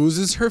like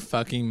loses her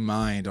fucking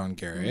mind on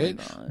Garrett.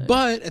 God.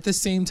 But at the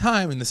same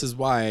time, and this is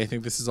why I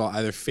think this is all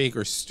either fake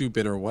or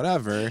stupid or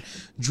whatever,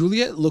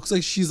 Juliet looks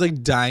like she's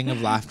like dying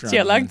of laughter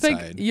Yeah, on the like,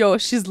 inside. yo,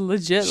 she's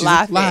legit She's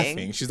like,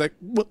 laughing. She's like,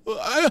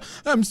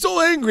 I'm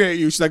so angry at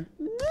you. She's like,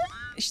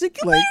 She's like,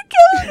 you Like-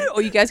 better kill her. Oh,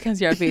 you guys can't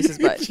see our faces,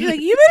 but she's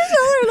like, you better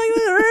kill her.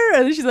 Like,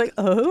 and then she's like,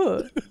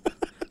 oh.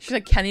 She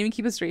like can't even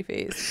keep a straight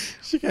face.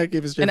 she can't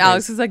keep a straight And face.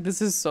 Alex is like,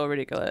 this is so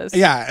ridiculous.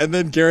 Yeah, and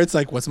then Garrett's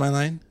like, "What's my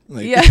line?"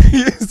 Like, Yeah.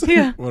 he's like,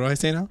 Yeah. What do I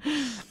say now?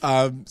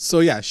 So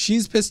yeah,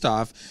 she's pissed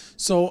off.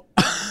 So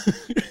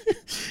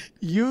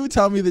you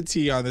tell me the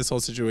tea on this whole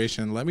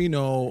situation. Let me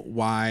know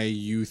why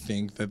you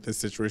think that this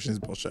situation is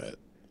bullshit.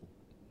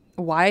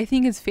 Why I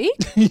think it's fake?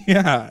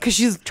 Yeah. Because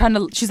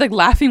she's like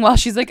laughing while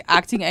she's like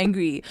acting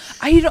angry.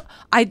 I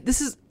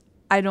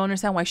don't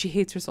understand why she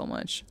hates her so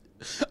much.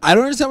 I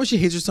don't understand why she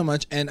hates her so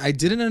much, and I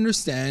didn't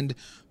understand.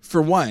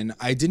 For one,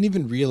 I didn't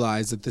even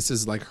realize that this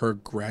is like her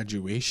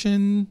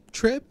graduation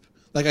trip.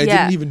 Like I Yeah.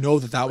 didn't even know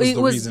that was It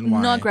the was reason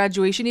why. not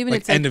graduation, even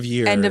Like it's like end of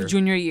year. end of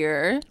junior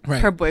year. Right.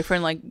 Her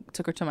boyfriend like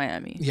took her to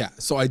Miami. Yeah,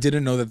 so I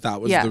didn't know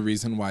that was Yeah. the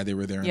reason why they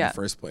were there in Yeah. the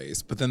first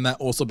place. But then that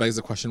also begs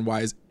the question: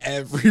 why is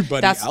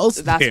everybody That's else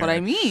that's there? what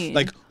I mean.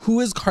 Like, who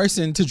is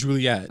Carson to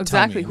Juliet? Tell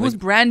Exactly. me. Who's Like,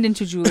 Brandon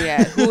to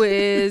Juliet? Who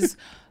is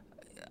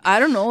I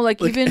don't know,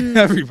 like even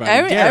everybody?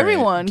 Garrett,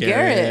 everyone,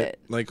 Garrett.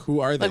 Like, who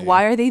are they? Like,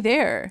 why are they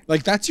there?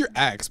 Like, that's your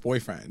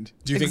ex-boyfriend.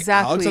 Do you think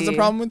Alex has a Exactly.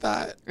 problem with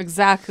that?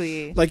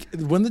 Exactly. Like,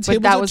 when the But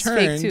tables that are was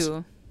turned, fake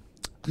too.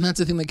 and that's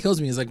the thing that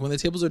kills me is like when the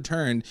tables are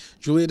turned,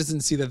 Julia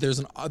doesn't see that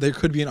there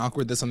could be an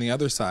awkwardness on the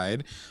other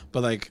side,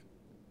 but like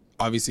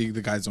obviously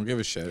the guys don't give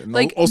a shit. And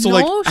Like, also no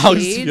like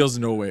Alex shade. feels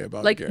no way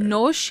about Like Garrett.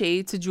 no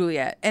shade to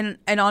Juliet. And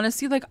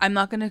honestly, like I'm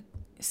not gonna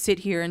sit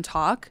here and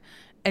talk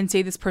and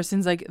say this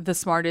person's like the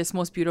smartest,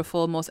 most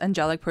beautiful, most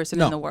angelic person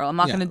No. in the world. I'm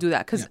not Yeah. gonna do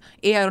that because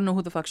Yeah. A, I don't know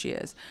who the fuck she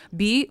is.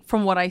 B,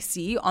 from what I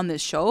see on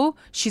this show,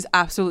 she's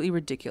absolutely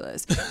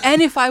ridiculous.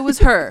 And if I was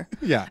her,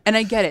 Yeah. and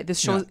I get it, this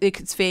show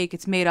it's fake,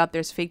 it's made up,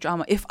 there's fake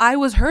drama. If I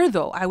was her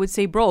though, I would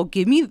say, bro,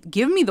 give me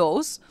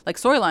those like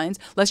storylines.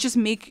 Let's just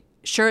make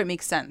sure it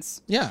makes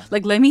sense. Yeah.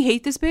 Like let me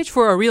hate this bitch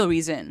for a real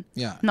reason.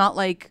 Yeah. Not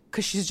like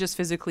because she's just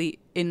physically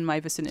in my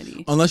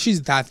vicinity. Unless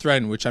she's that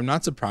threatened, which I'm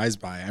not surprised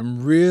by.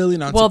 I'm really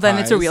not Well, surprised.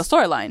 then it's a real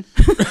storyline.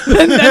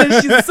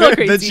 then she's so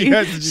crazy.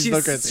 she's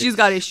so crazy. She's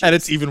got issues. And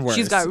it's even worse.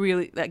 She's got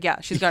really, like,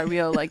 yeah, she's got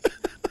real, like,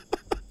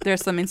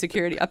 there's some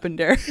insecurity up in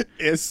there.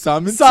 Is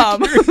some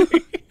Some.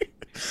 insecurity.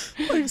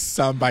 Like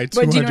some by 200%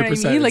 But do you know what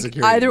I mean? Like,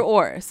 insecurity. either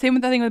or. Same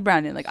with that thing with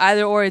Brandon. Like,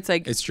 either or, it's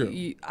like. It's true.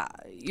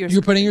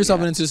 You're putting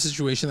yourself yeah. into a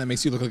situation that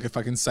makes you look like a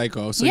fucking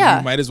psycho, so Yeah.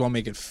 you might as well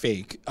make it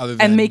fake. Other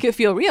than And make it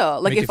feel real.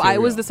 Like Make it if feel I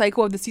was real. the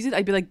psycho of the season,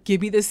 I'd be like,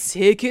 give me the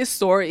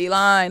sickest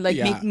storyline. Like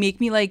Yeah.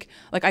 make me like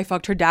I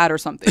fucked her dad or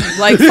something.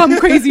 Like some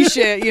crazy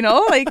shit, you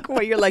know? Like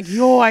where you're like,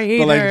 yo, I hate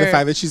But like her. the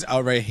fact that she's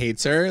outright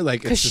hates her,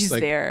 like 'Cause it's just she's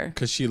like there.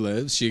 because she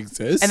lives, she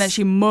exists, and then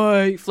she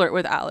might flirt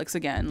with Alex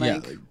again. yeah,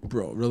 Like, like,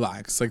 bro,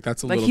 relax. Like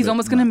that's a like little. he's bit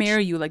almost gonna much.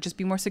 marry you. Like just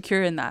be more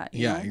secure in that.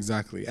 you Yeah, know?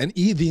 exactly. And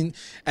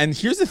and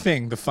here's the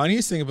thing: the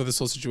funniest thing about this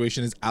whole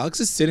situation is Alex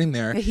is sitting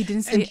there. Yeah, he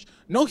didn't and- say-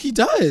 No, he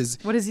does.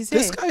 What does he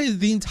This say? guy is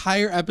the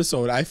entire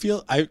episode. I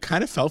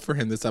kind of felt for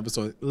him this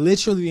episode.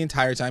 Literally the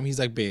entire time, he's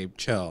like, "Babe,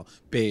 chill.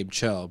 Babe,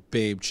 chill.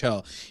 Babe,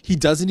 chill." He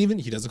doesn't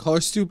call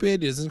her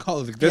stupid. He doesn't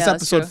call her like this Yeah,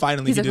 that's episode. true.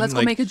 Finally, he's he like, didn't let's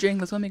go make a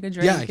drink. Let's go make a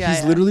drink. Yeah,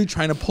 he's literally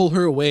trying to pull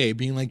her away,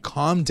 being like,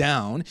 "Calm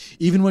down."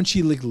 Even when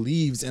she like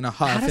leaves in a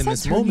How huff does in that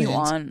this turn moment. you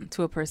on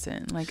to a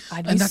person? Like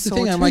I'd be And that's so the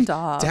thing. I'm turned like,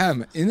 off.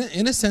 damn.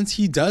 In a sense,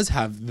 he does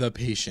have the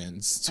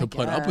patience to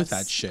put up with that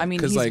Yes. shit. I mean,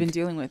 'Cause, he's like, been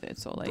dealing with it,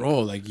 so like, bro,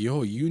 like,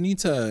 yo, you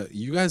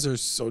guys are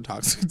so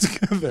toxic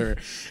together.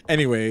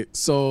 Anyway,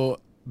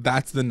 so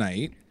that's the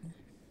night.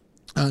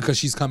 Because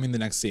she's coming the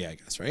next day, I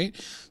guess, right?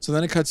 So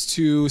then it cuts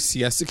to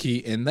Siesta Key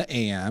in the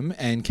AM,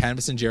 and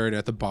Candace and Jared are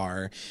at the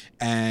bar.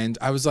 And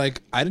I was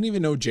like, I didn't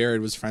even know Jared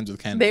was friends with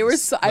Candace. they were.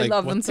 So, I Like,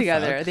 love what them the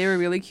together. fuck? They were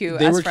really cute.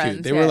 They as were friends,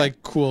 cute. They yeah. were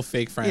like cool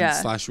fake friends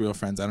Yeah. / real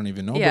friends. I don't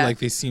even know, Yeah. but like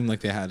they seemed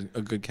like they had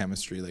a good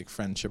chemistry, like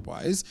friendship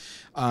wise.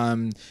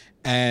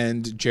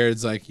 And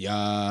Jared's like,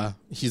 yeah,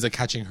 he's like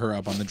catching her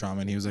up on the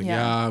drama, and he was like,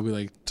 Yeah. yeah, we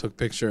like took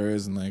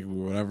pictures and like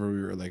whatever,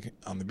 we were like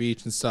on the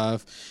beach and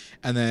stuff.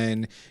 And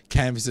then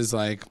Candace is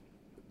like,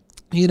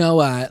 you know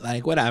what,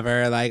 like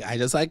whatever, like I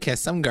just like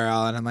kissed some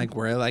girl and I'm like,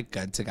 we're like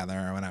good together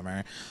or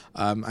whatever.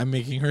 I'm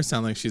making her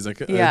sound like she's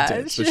like a Yeah.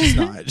 ditz, but she's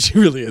not. She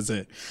really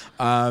isn't.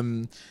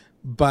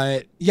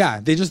 But yeah,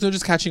 they're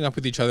just catching up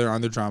with each other on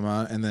the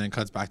drama, and then it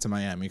cuts back to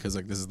Miami because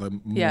like this is the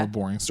more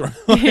boring story.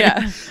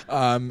 Yeah.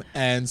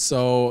 And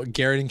so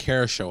Garrett and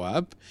Kara show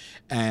up,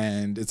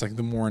 and it's like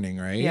the morning,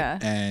 right? Yeah.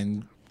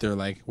 And they're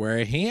like,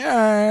 "We're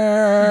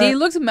here." They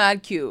looked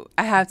mad cute,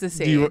 I have to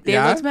say. They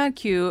looked mad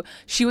cute.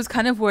 She was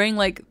kind of wearing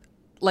like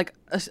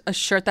a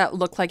shirt that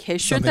looked like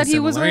his shirt Something that he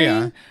was similar,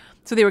 wearing. yeah.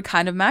 So they were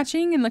kind of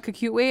matching in like a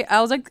cute way. I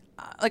was like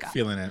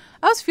Feeling it.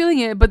 I was feeling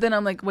it, but then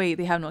I'm like, wait,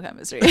 they have no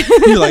chemistry.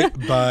 You're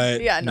like,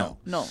 but yeah, no.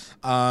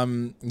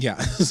 Yeah.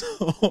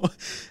 So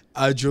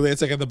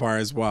Juliet's like at the bar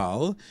as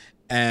well,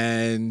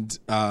 and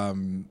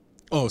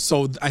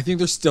so I think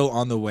they're still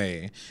on the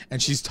way,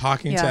 and she's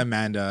talking to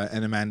Amanda,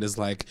 and Amanda's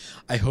like,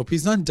 I hope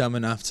he's not dumb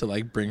enough to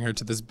like bring her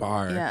to this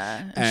bar.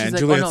 Yeah. And she's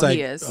Juliet's like,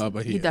 he is. Oh,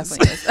 but he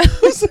definitely is. I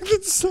was like,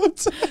 it's so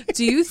tight.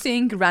 Do you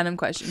think, random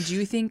question, do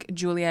you think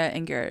Julia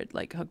and Garrett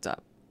like hooked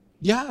up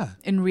Yeah.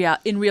 in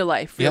real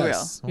life?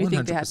 Yes, real? You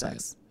think they had 100%.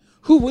 sex?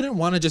 Who wouldn't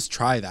want to just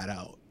try that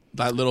out?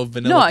 That little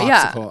vanilla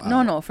popsicle.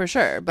 No, for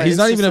sure. But he's it's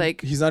not just even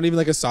like, he's not even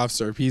like a soft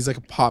serve. He's like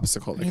a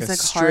popsicle. Like he's a like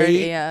hard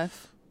straight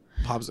AF.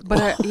 popsicle.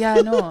 But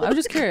I was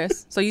just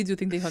curious. So you do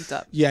think they hooked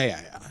up? Yeah.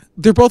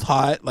 They're both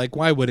hot. Like,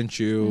 why wouldn't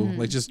you?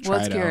 Like, just try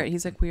What's it Garrett? out.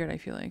 He's like weird, I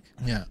feel like.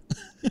 Yeah.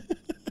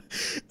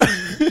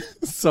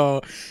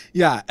 So,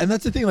 yeah, and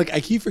that's the thing. Like, I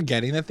keep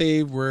forgetting that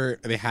they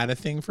had a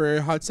thing for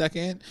a hot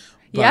second.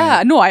 But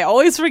Yeah, no, I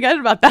always forget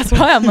about that. That's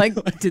why I'm like,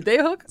 did they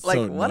hook? Like,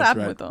 so what no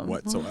happened threat with them?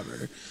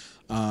 whatsoever?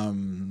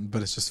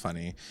 But it's just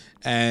funny.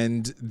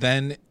 And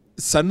then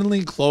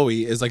suddenly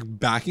Chloe is like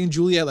backing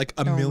Julia like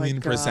a my million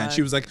 %. God.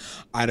 She was like,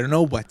 I don't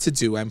know what to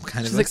do. I'm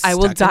kind of She's like, I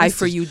will stuck in die this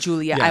for situ-" you,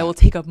 Julia. Yeah. I will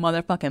take a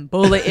motherfucking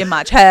bullet in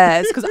my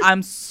chest because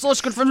I'm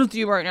such good friends with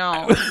you right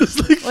now.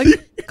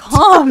 Like,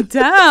 calm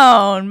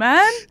down,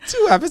 man.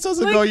 2 episodes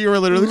ago, you were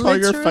literally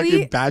calling her literally-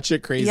 fucking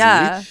batshit crazy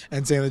Yeah.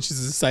 and saying that she's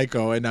a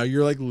psycho, and now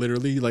you're like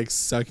literally like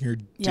sucking her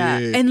Yeah.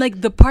 dick. And like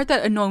the part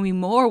that annoyed me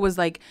more was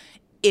like,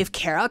 if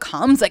Kara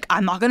comes, like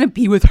I'm not gonna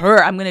be with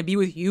her. I'm gonna be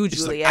with you,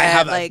 She's like, Julia. I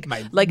have like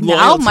my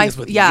now loyalty my is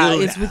with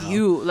it's you with now.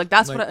 you. Like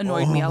that's Like, what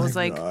annoyed me. I oh was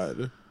my like,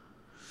 God.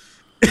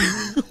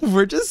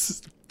 We're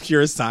just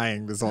pure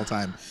sighing this whole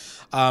time.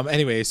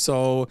 Anyway,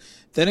 so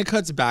then it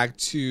cuts back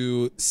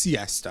to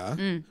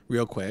siesta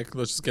real quick.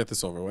 Let's just get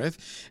this over with.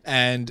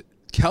 And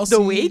Kelsey,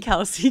 the way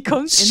Kelsey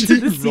comes she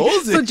into the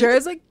rolls scene. So it.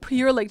 Jared's like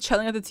pure like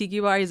chilling at the tiki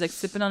bar. He's like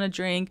sipping on a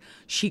drink.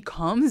 She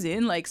comes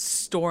in like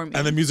storming.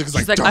 And the music is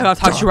she's like, like, I gotta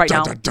talk to you right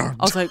dun, now. dun, dun,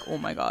 I was like, oh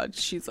my God.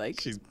 She's like,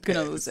 She's gonna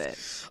pissed. lose it.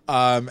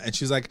 and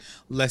she's like,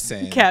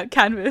 listen.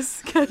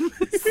 Canvas.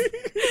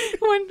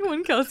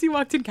 when Kelsey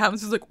walked in,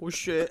 Canvas was like, oh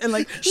shit. And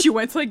like she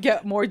went to like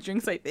get more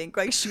drinks, I think.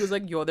 Like she was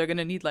like, yo, they're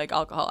gonna need like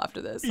alcohol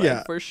after this. Like,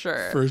 Yeah, for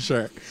sure. For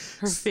sure.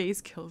 Her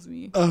face kills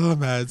me. Oh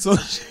man, so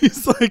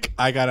she's like,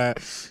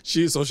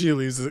 she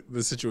leaves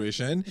the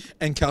situation,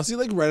 and Kelsey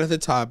like right at the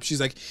top, she's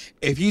like,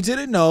 if you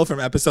didn't know from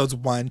episodes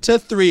 1 to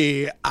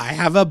 3, I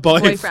have a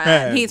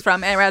boyfriend. He's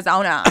from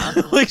Arizona.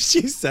 Like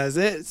she says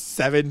it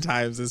 7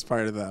 times as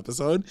part of the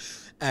episode,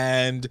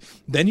 and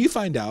then you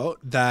find out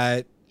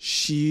that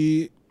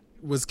she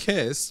was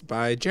kissed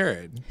by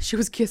Jared. She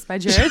was kissed by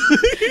Jared.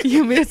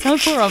 You made it sound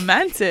so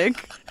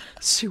romantic.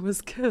 She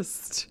was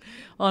kissed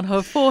on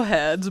her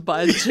forehead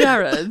by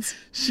Jared.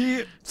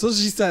 She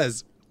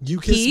says, you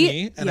kissed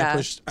me, and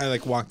I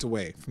like walked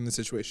away from the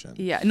situation.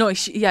 Yeah, no,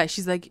 she's like,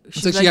 like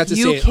she had to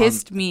say you it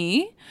kissed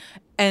me,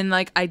 and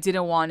like I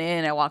didn't want it,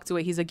 and I walked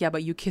away. He's like, yeah,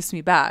 but you kissed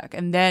me back,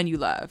 and then you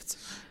left.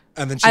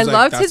 And then she's I like,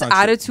 loved "That's his not true."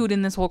 attitude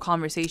in this whole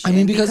conversation. I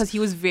mean, because he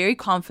was very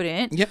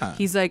confident. Yeah.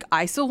 He's like,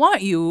 I still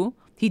want you.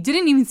 He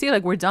didn't even say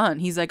like we're done.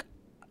 He's like,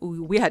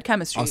 we had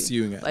chemistry. I'll see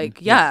you again. Like,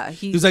 yeah.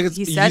 He was like,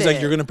 he said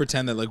like, you're gonna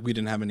pretend that like we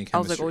didn't have any chemistry. I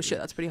was like, oh shit,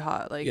 that's pretty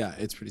hot. Like, yeah,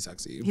 it's pretty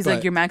sexy. He's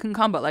like, your man can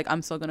come, but like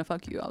I'm still gonna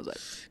fuck you. I was like,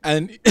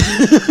 and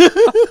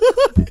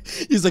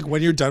he's like,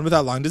 when you're done with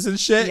that long distance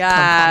shit, yeah,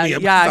 come call me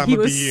up, yeah. because He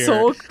I'ma was be here.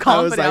 so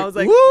confident. I was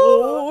like, woo!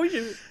 oh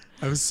shit.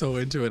 I was so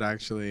into it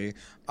actually.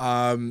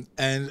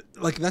 And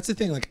like that's the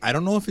thing, like I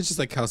don't know if it's just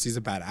like Kelsey's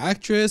a bad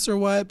actress or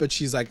what, but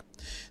she's like,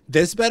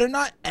 this better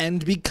not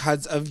end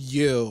because of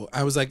you.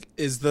 I was like,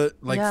 is the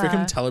like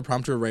freaking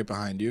teleprompter right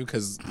behind you?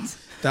 Because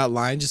that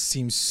line just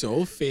seems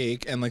so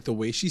fake, and like the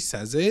way she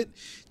says it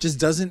just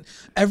doesn't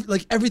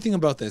like everything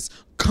about this.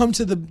 Come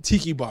to the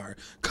tiki bar,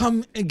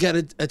 come and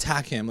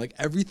attack him. Like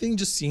everything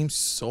just seems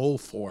so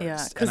forced.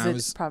 Yeah, because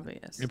it probably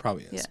is. It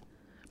probably is. Yeah.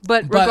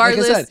 But But like I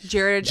regardless, said,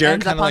 Jared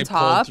ends up kinda, on like,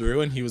 top. pulled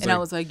through, and he was and like, I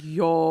was like,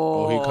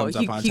 yo, he comes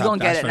up on he top, gonna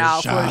get that's it for now.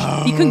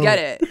 sure. He can get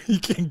it. He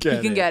can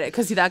get it.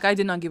 Because that guy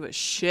did not give a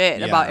shit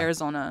Yeah. about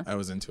Arizona. I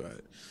was into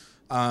it.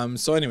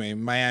 So anyway,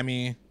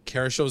 Miami,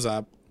 Kara shows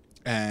up,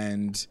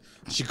 and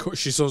she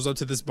shows up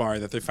to this bar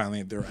that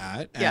they're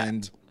at, Yeah.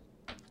 and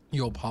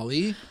yo,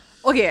 Polly.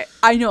 Okay,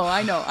 I know.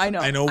 I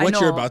know what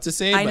you're about to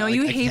say. I but, know like,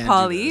 you I hate can't do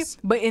Polly, this.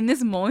 but in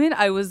this moment,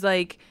 I was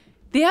like,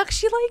 they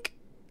actually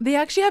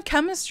have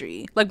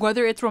chemistry. Like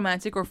whether it's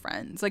romantic or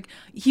friends. Like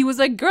he was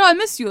like, "Girl, I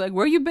miss you. Like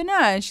where you been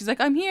at?" And she's like,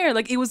 "I'm here."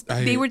 Like it was.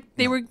 They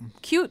were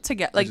cute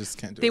together. Like just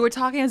can't do they it. were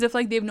talking as if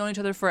like they've known each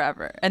other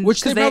forever. And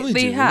Which they probably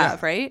do, have,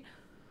 yeah. right?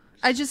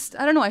 I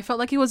don't know. I felt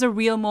like it was a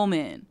real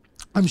moment.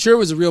 I'm sure it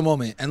was a real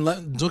moment. And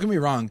don't get me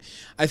wrong.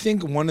 I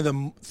think one of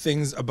the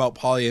things about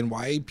Paulie and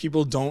why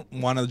people don't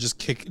want to just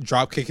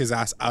drop kick his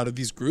ass out of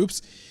these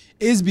groups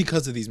is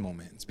because of these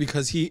moments.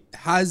 Because he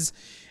has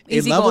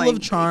a level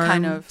of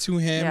charm to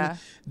him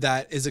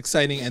that is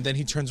exciting. And then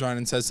he turns around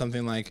and says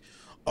something like,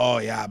 oh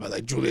yeah, but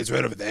like Juliet's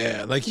right over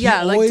there. Like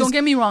like don't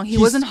get me wrong, he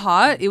wasn't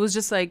hot. It was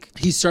just like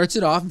he starts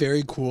it off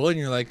very cool, and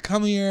you're like,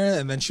 come here,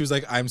 and then she was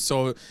like, I'm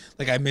so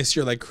like I miss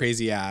your like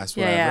crazy ass,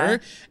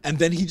 whatever. And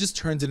then he just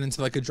turns it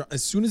into like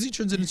as soon as he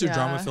turns it into a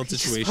drama filled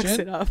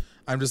situation,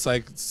 I'm just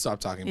like, stop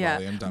talking,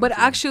 Paulie. I'm done. But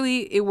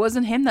actually, it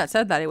wasn't him that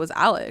said that. It was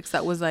Alex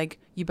that was like,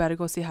 you better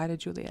go say hi to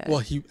Juliet. Well,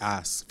 he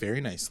asked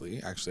very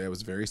nicely. Actually, I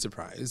was very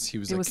surprised. He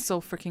was it was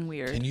so freaking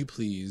weird. Can you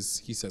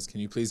please? He says, can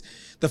you please?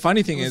 The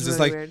funny thing is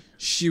like weird.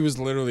 She was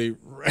literally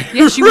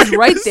she was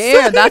right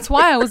there. That's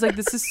why I was like,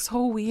 this is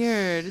so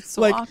weird. It's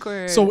so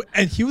awkward. So,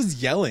 and he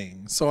was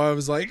yelling. So I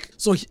was like,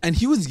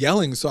 he was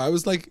yelling. So I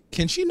was like,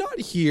 can she not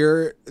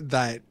hear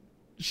that?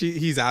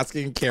 He's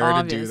asking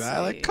Kara to do that.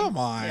 Like, come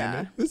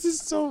on, this is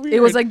so weird.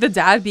 It was like the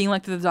dad being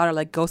like to the daughter,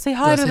 like, go say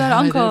hi to that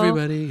uncle. To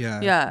everybody,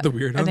 yeah, the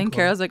weird. And then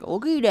Kara's like,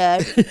 okay,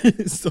 dad.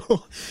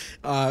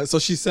 So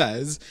she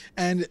says,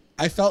 and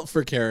I felt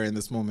for Kara in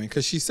this moment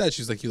because she said,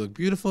 she's like, you look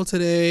beautiful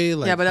today.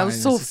 Like, but that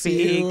was so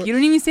fake. You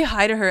didn't even say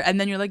hi to her,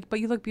 and then you're like, but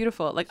you look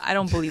beautiful. Like, I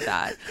don't believe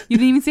that. You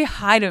didn't even say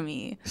hi to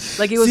me.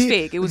 Like, it was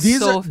fake. It was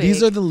so fake.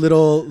 These are the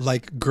little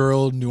like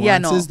girl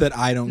nuances that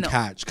I don't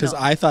catch because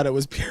I thought it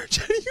was pure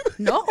genuine.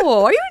 No,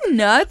 are you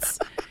nuts?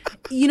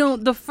 You know,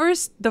 the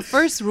first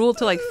rule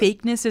to like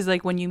fakeness is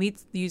like when you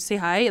meet, you say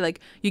hi, like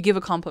you give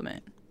a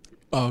compliment.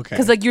 Oh, okay.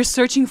 Because like you're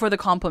searching for the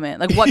compliment.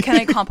 Like, what can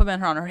I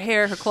compliment her on? Her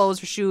hair, her clothes,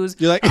 her shoes,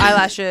 you're like,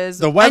 eyelashes.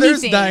 The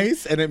weather's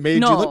nice and it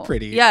made you look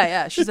pretty.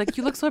 Yeah. She's like,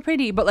 you look so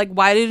pretty. But like,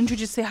 why didn't you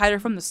just say hi to her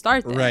from the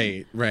start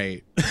then?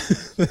 Right.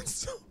 That's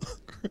so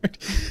awkward.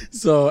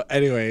 So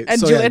anyway, and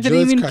Juliet didn't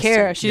even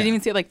care. She didn't even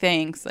say like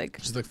thanks. Like,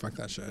 she's like, fuck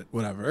that shit,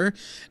 whatever.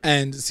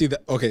 And see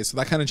that. Okay, so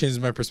that kind of changes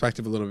my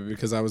perspective a little bit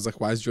because I was like,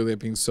 why is Juliet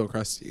being so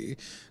crusty?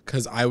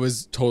 Because I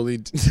was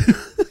totally,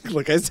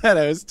 like I said,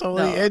 I was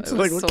totally into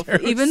like what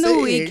Kara even the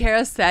way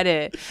Kara said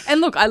it. And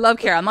look, I love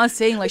Kara. I'm not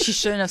saying like she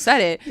shouldn't have said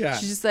it. Yeah.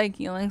 She's just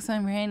like, you look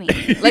so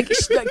pretty.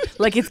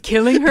 like it's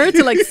killing her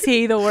to like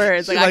say the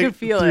words. Like I could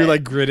feel through, it.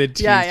 Like gritted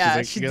teeth. Yeah.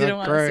 Like, she didn't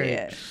want to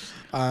say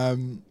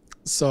it.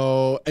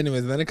 So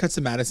anyways, then it cuts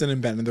to Madison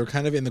and Ben, and they're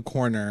kind of in the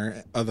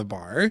corner of the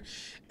bar,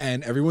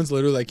 and everyone's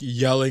literally like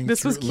yelling,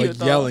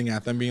 yelling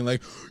at them, being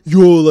like, "Yo,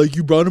 like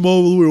you brought him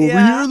all the way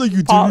over here, like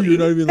you didn't. You're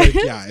not even like,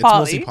 yeah, it's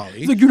mostly Paulie.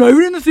 It's like you're not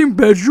even in the same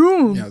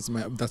bedroom. Yeah,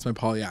 that's my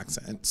Paulie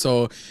accent.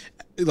 So,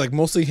 like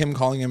mostly him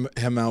calling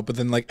him out, but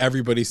then like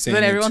everybody's saying,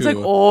 then everyone's it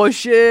like, "Oh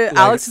shit!" Like,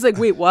 Alex is like,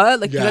 "Wait, what?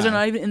 Like you guys are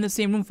not even in the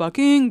same room,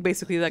 fucking?"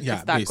 Basically, like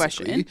it's that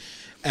question.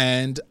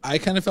 And I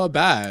kind of felt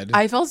bad.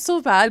 I felt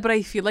so bad, but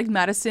I feel like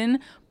Madison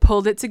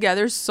pulled it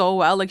together so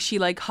well. Like she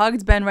like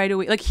hugged Ben right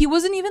away. Like he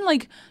wasn't even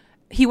like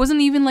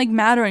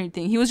mad or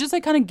anything. He was just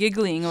like kind of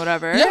giggling or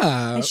whatever.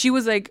 Yeah. And she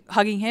was like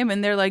hugging him,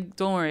 and they're like,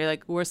 "Don't worry,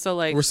 like we're still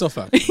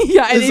fucked."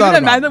 Yeah. And even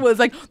Amanda was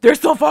like, "They're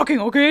still fucking,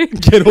 okay?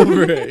 Get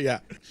over it." Yeah.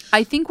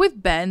 I think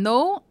with Ben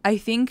though,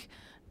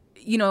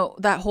 you know,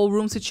 that whole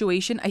room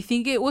situation, I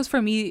think it was,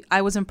 for me,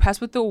 I was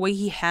impressed with the way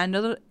he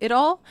handled it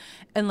all,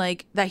 and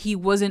like that he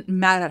wasn't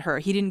mad at her.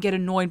 He didn't get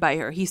annoyed by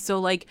her. He still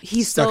like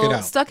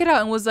stuck it out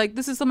and was like,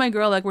 this is still my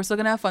girl, like we're still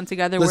gonna have fun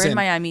together. We're in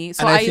Miami.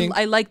 So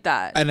I like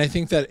that. And I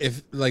think that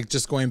if like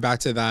just going back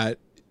to that,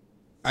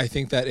 I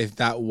think that if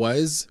that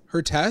was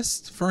her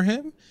test for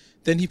him,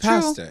 then he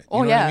passed it. You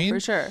know what I mean? For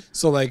sure.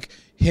 So like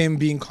him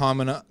being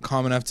calm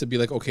enough to be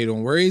like, okay,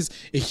 don't worry.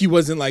 If he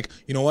wasn't like,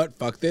 you know what,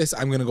 fuck this,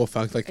 I'm gonna go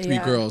fuck like 3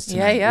 girls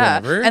tonight.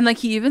 Whatever. And like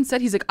he even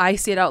said, he's like, I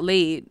stayed out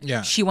late.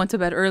 Yeah. She went to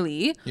bed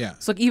early. Yeah.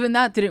 So like even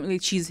that didn't really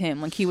cheese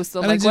him. Like he was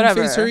still and like, it didn't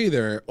whatever. face her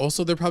either.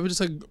 Also, they're probably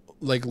just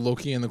like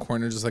Loki in the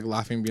corner, just like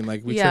laughing, being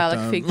like, we tricked like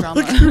them. Fake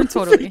drama.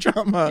 Totally. Fake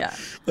drama. Yeah.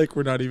 Like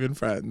we're not even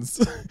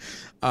friends.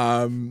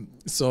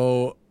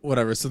 So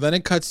whatever. So then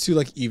it cuts to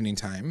like evening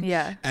time.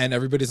 Yeah. And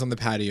everybody's on the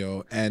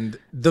patio, and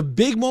the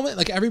big moment,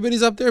 like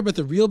everybody's up there, but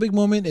the real big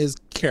moment is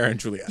Kara and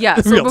Juliet. Yeah.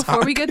 So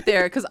before we get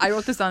there, because I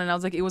wrote this down and I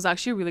was like, it was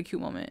actually a really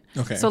cute moment.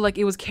 Okay. So like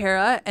it was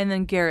Kara and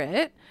then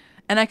Garrett,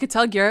 and I could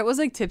tell Garrett was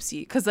like tipsy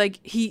because like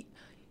he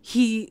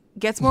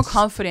gets more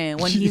confident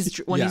when he's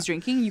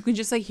drinking. You can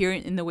just like hear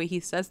it in the way he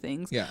says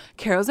things. Yeah.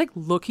 Kara's like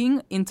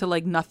looking into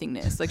like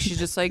nothingness. Like she's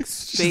just like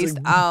spaced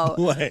like out.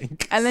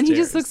 Blank and then he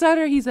just looks at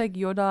her. He's like,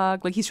 yo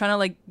dog. Like he's trying to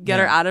like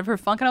get her out of her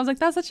funk. And I was like,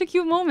 that's such a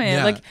cute moment.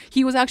 Yeah. Like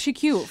he was actually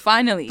cute.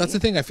 Finally. That's the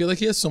thing. I feel like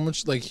he has so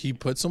much, like he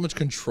put so much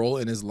control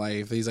in his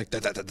life that he's like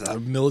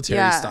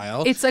military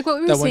style. It's like what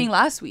we were saying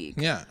last week.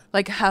 Yeah.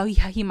 Like how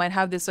he might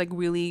have this like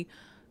really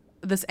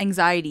this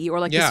anxiety or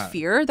like this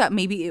fear that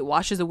maybe it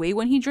washes away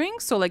when he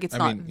drinks, so like it's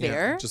not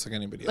there, just like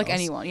anybody else, like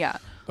anyone.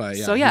 But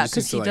so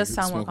because he does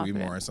sound more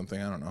confident more or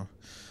something. I don't know.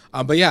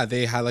 But yeah,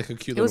 they had like a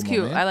cute. It was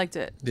cute. Moment. I liked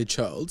it. They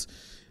chilled.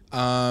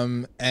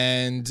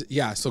 And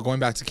yeah, so going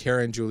back to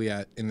Kara and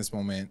Juliet in this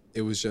moment,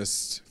 it was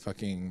just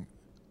fucking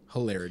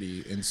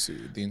hilarity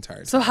ensued the entire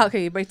time. So how?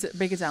 Okay, break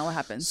it down. What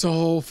happened?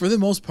 So for the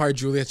most part,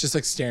 Juliet's just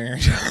like staring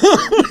at her.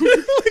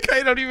 Like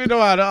I don't even know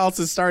how else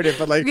to start it,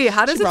 but like, okay,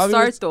 how does she it probably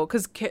start was- though?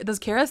 Because does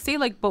Kara say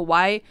like, but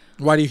why?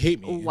 Why do you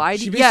hate me? Why do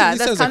She you? basically Yeah,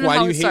 that's says, kind like, of why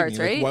how do it you hate starts,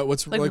 me? right? Like,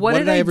 what's like, like, what what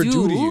did I ever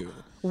do to you?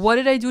 What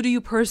did I do to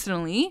you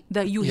personally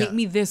that you Yeah. hate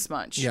me this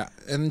much? Yeah,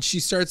 and she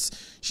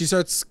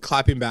starts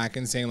clapping back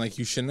and saying like,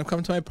 you shouldn't have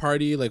come to my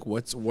party. Like,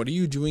 what are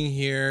you doing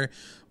here?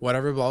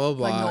 Whatever, blah blah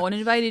blah. Like no one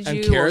invited you.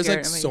 And or Kara's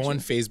like Garrett so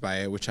invited you. unfazed by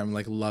it, which I'm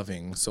like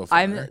loving so far.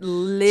 I'm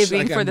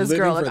living for I'm this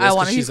living girl. for Like this I want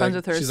 'cause to be she's friends like-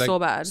 with her she's so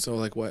like, bad. So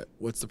like,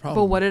 what's the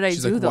problem? But what did I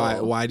She's do, like,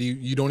 though? Why do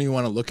you don't even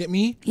want to look at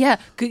me? Yeah,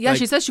 yeah. Like-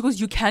 She says, she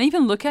goes, you can't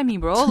even look at me,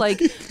 bro.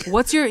 Like,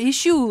 what's your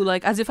issue?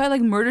 Like, as if I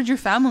like murdered your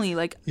family.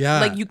 Like, Yeah.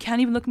 like you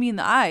can't even look me in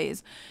the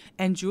eyes.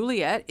 And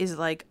Juliet is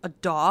like a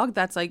dog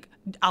that's like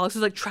Alex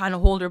is like trying to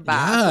hold her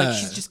back. Like Yeah.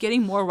 she's just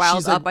getting more riled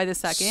She's, up like, by the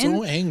second.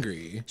 So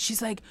angry.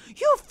 She's like,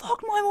 you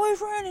fucked my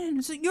boyfriend,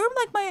 and so you're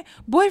like my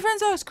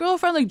boyfriend's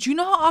ex-girlfriend. Like, do you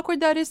know how awkward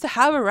that is to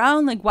have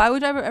around? Like, why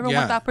would I ever Yeah.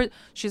 want that person?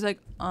 She's like,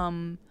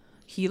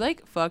 he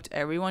like fucked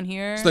everyone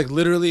here, It's like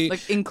literally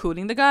like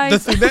including the the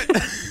guys. thing that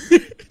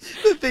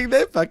the thing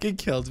that fucking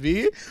killed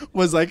me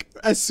was like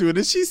as soon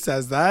as she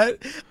says that,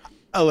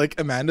 like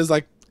Amanda's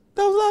like,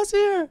 that was last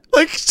year.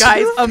 Like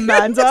Guys, she-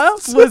 Amanda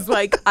was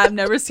like, I've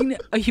never seen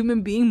a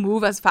human being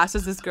move as fast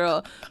as this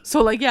girl.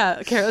 So like,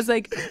 yeah, Kara's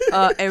like,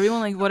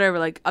 everyone like whatever,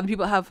 like other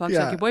people have fucked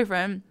Yeah. like your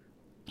boyfriend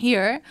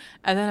here,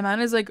 and then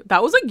Amanda's like,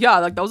 that was like, yeah,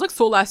 like that was like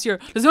so last year.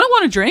 Does anyone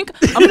want a drink?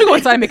 I'm gonna go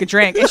inside and make a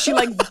drink. And she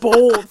like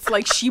bolts,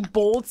 like she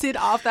bolted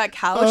off that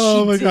couch.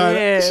 Oh she my god.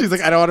 dipped. She's like,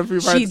 I don't want to be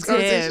part She of this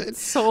conversation. did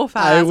so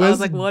fast. I I was, was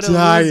like, what a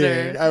dying.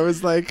 loser. I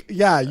was like,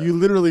 yeah, you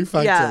literally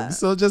fucked Yeah. him.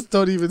 So just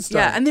don't even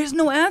start. Yeah, and there's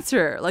no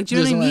answer. Like, do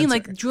you know There's what I no mean?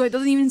 answer. Like, Juliet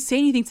doesn't even say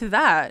anything to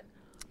that.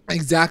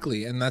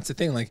 Exactly. And that's the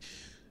thing. Like,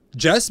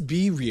 just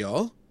be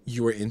real.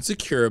 You were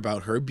insecure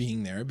about her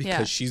being there because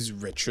Yeah. she's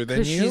richer than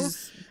 'Cause you.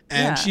 she's-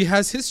 And yeah. she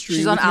has history.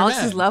 She's on with your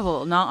Alex's man.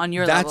 level, not on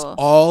your That's level.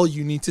 all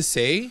you need to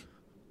say.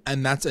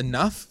 And that's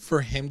enough for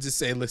him to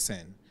say,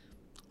 listen,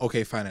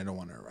 okay, fine, I don't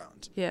want her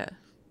around. Yeah.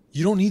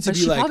 You don't need to But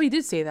be she like, probably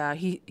did say that.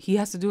 He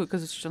has to do it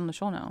because she's on the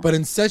show now. but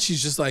instead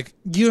she's just like,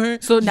 you're.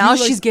 So now you're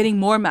like- she's getting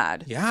more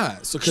mad. Yeah.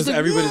 So She's because like,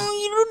 everybody's. "No,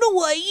 you don't know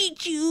why I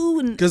hate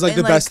you. Because like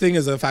and, the best thing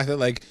is the fact that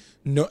like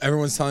no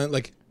everyone's telling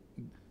like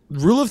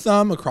rule of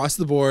thumb across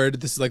the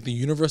board. This is like the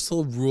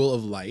universal rule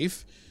of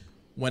life.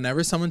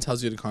 Whenever someone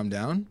tells you to calm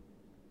down,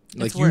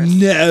 like It's you worse.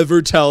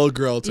 never tell a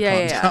girl to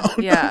Yeah, calm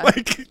down. yeah.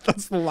 Like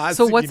that's the last.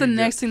 So thing what's you the need to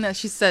do. next thing that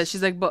she says?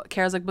 She's like, but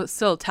Kara's like, but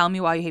still, tell me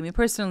why you hate me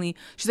personally.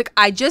 She's like,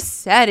 I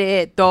just said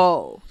it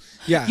though.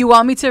 Yeah. You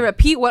want me to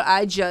repeat what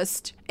I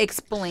just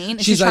explained?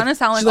 And she's trying to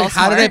sound like she's all like,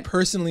 how did I smart.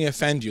 personally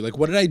offend you? Like,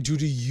 what did I do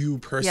to you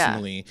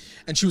personally?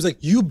 And she was like,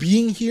 you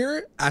being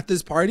here at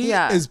this party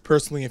Yeah. is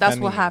personally That's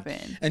offending what me.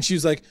 happened. And she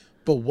was like,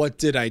 but what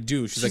did I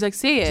do? She's like,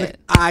 say she's it.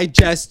 like, I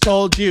just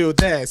told you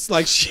this.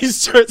 Like, she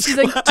starts. She's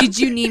like, did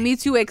you need me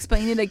to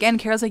explain it again?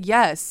 Kara's like,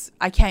 yes.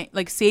 I can't.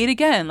 Like, say it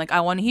again. Like,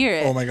 I want to hear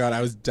it. Oh my god, I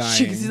was dying.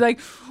 She's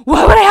like,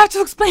 why would I have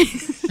to explain?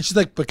 And she's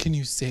like, but can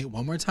you say it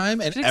one more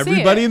time? And She's like, say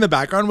everybody it. in the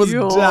background was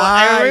Yo,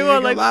 dying. everyone,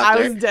 of like, I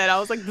laughter. was dead. I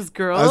was like, this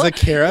girl. I was like,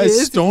 Kara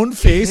is stone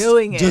faced,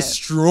 killing it.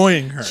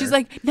 destroying her. She's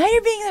like, now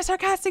you're being a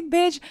sarcastic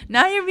bitch.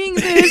 Now you're being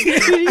this,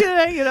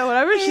 you know,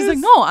 whatever. She's like,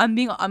 no,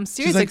 I'm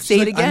serious. she's Like, say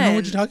she's it like, again. I know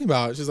what you're talking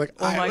about. She's like,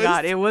 Oh I my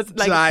god, it was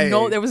like dying.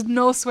 no, there was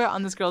no sweat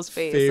on this girl's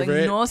face. favorite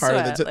Like no part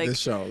sweat. of Like the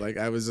show. Like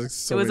I was like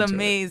so. it was into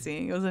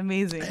amazing. It was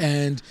amazing.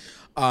 And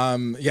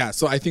yeah,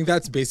 so I think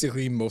that's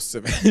basically most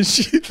of it.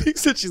 She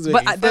thinks that she's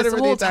But making fun this of her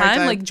the whole entire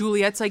time, like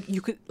Juliet's like you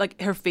could like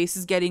her face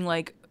is getting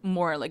like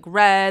more like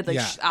red. Like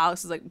Yeah.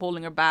 Alex is like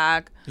holding her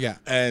back. yeah,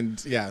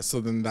 and yeah, so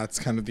then that's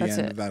kind of the That's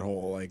end it. of that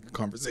whole like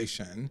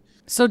conversation.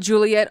 So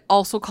Juliet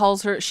also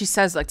calls her. She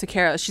says like to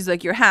Kara, she's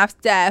like, "You're half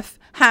deaf,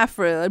 half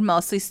rude,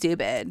 mostly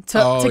stupid."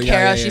 To Oh, yeah,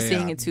 Kara, yeah, she's yeah,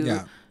 saying yeah. it too.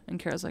 Yeah. And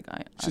Kara's like,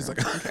 I She's don't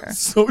like, care. I'm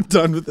so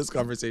done with this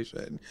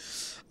conversation.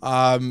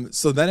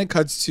 So then it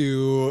cuts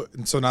to,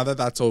 so now that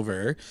that's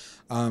over,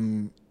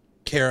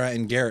 Kara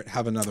and Garrett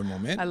have another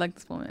moment. I like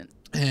this moment.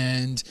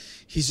 And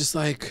he's just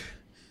like,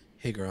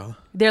 hey, girl.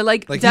 They're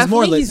like Like, he's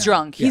more definitely lit he's now.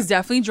 drunk. Yeah. He's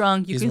definitely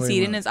drunk. You He's can way see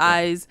it more in his lit.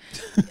 eyes.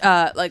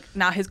 Like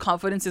now his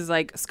confidence is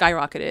like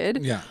skyrocketed.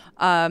 Yeah.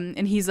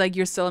 And he's like,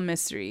 "You're still a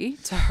mystery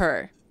to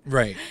her."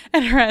 Right.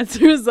 And her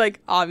answer is like,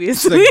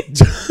 obviously. Like,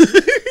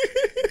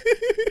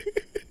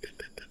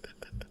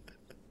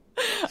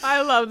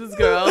 I love this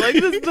girl. Like,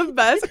 this is the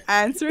best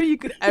answer you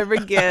could ever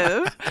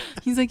give.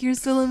 He's like, "You're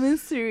still a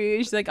mystery."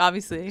 She's like,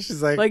 obviously.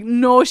 She's like-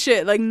 no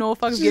shit. Like, no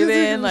fucks she doesn't give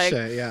given. a Like,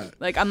 shit, yeah.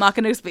 like, I'm not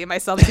going to explain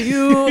myself to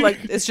you. Like,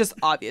 it's just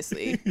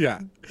obviously. Yeah.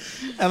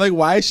 And like,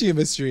 why is she a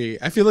mystery?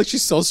 I feel like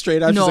she's so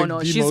straight up. No, she's like no.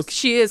 the She's, most,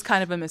 she is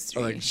kind of a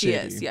mystery. like, she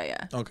shady. is. Yeah,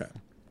 yeah. Okay.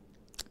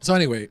 So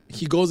anyway,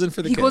 he goes in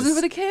for the He kiss. goes in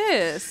for the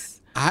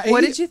kiss. I-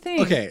 What did you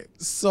think? Okay,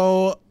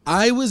 so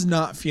I was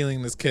not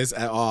feeling this kiss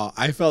at all.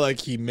 I felt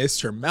like he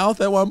missed her mouth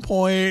at one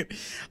point.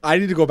 I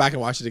need to go back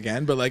and watch it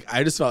again, but like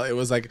I just felt it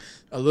was like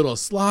a little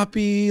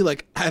sloppy.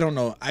 Like I don't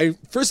know.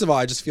 First of all,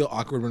 I just feel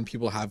awkward when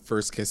people have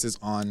first kisses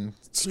on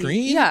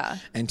screen. Yeah.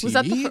 And TV. Was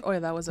that the oh yeah,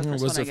 that was the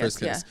first was one, the I first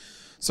guess. kiss.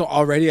 So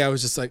already I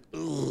was just like,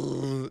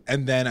 ugh.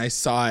 And then I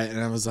saw it and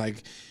I was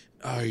like,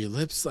 oh, your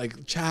lips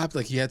like chapped.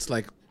 Like he had to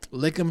like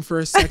lick him for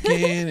a second.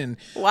 And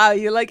Yeah. Wow,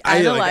 you like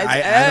analyzed I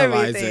everything.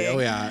 analyzed it. Oh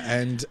yeah.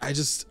 And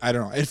I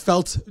don't know. It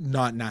felt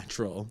not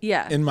natural.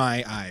 Yeah. In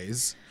my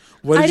eyes.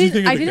 What did you think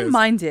of the I didn't kiss?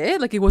 mind it.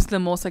 Like it wasn't the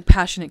most like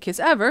passionate kiss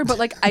ever, but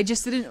like I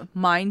just didn't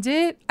mind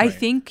it. I Right.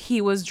 think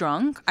he was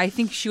drunk. I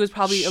think she was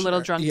probably a little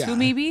Sure, drunk yeah. too,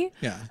 maybe.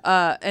 Yeah.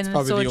 And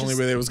Probably so the it only just-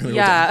 way that it was going to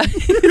yeah.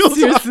 go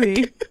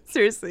down.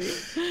 Seriously.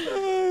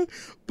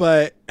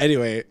 But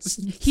anyway.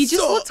 He just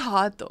so- looked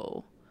hot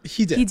though.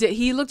 He did. He did.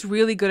 He looked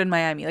really good in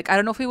Miami. Like I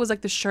don't know if it was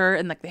like the shirt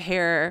and like the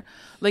hair.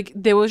 Like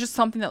there was just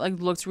something that like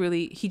looked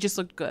really. He just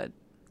looked good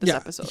this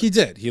episode. He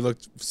did. He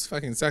looked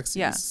fucking sexy.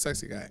 Yeah. He's a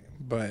sexy guy.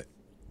 But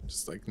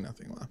just like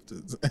nothing left.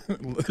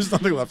 There's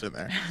nothing left in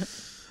there.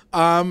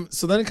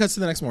 So then it cuts to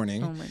the next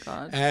morning. Oh my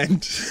god.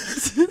 And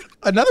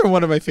another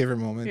one of my favorite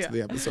moments Yeah. of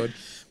the episode,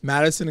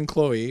 Madison and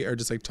Chloe are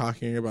just like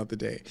talking about the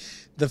day.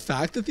 The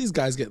fact that these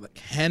guys get like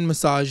hand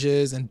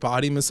massages and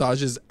body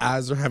massages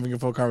as they're having a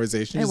full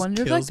conversation. I just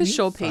wonder if like kills the me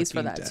show pays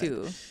for fucking that dead.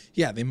 too.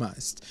 Yeah, they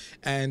must.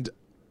 And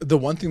the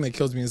one thing that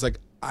kills me is like,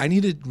 I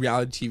need a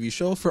reality TV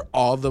show for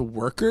all the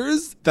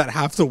workers that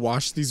have to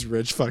wash these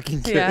rich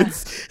fucking Yeah.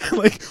 kids.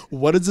 Like,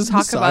 what is this Talk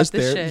massage about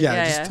this there? shit. Yeah,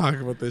 Yeah, just yeah. talk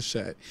about this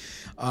shit.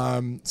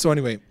 So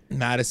anyway,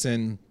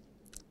 Madison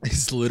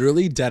is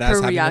literally dead ass Her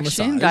having a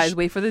reaction, massage. guys,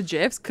 wait for the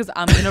gifs because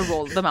I'm gonna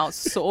roll them out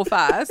so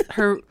fast.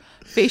 Her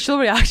facial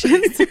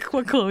reactions to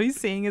what Chloe's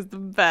saying is the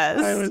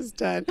best. I was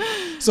dead.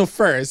 So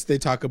first, they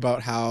talk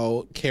about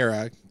how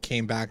Kara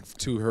came back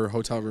to her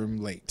hotel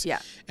room late. Yeah.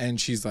 And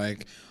she's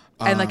like,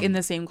 and like in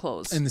the same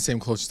clothes. in the same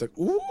clothes. She's like,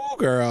 ooh,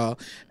 girl.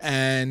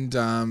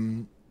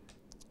 And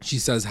she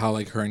says how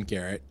like her and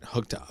Garrett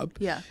hooked up.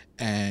 Yeah.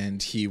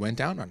 And he went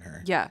down on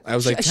her. Yeah. I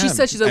was like, she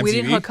said she's like, we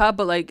didn't MTV? hook up,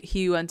 but like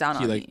he went down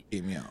He on like me.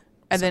 ate me out.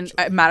 And then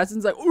essentially.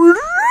 Madison's like,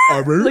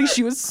 Armor? like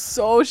she was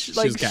so was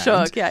like gagged.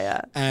 shook. Yeah,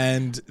 yeah.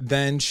 And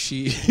then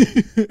she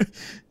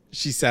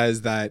she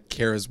says that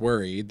Kara's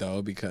worried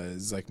though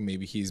because like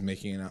maybe he's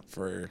making it up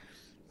for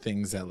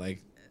things that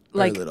like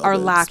Like a little are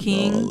bit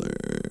lacking. smaller.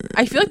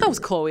 I feel like that was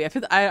Chloe. I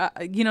feel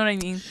you know what I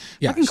mean?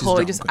 Yeah, Fucking she's Chloe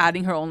drama just queen.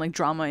 adding her own like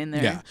drama in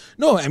there. Yeah.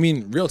 No, I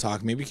mean, real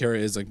talk. Maybe Kara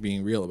is like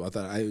being real about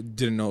that. I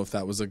didn't know if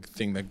that was like a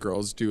thing that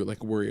girls do,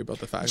 like worry about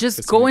the fact. Just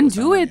that go somebody and goes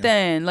down do on it you.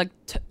 then.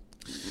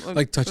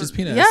 Like touch his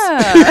penis.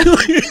 Yeah.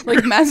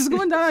 Like Mass is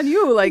going down on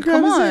you. Like,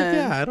 come It's on. like,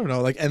 yeah, I don't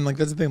know. Like, and like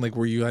that's the thing. Like,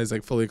 were you guys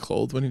like fully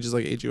clothed when he just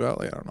like ate you out?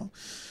 Like, I don't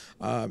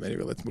know.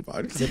 Anyway, let's move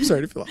on because I'm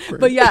sorry to feel awkward.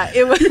 But yeah,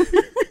 it was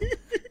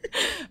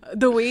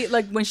the way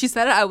like when she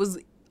said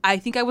it, I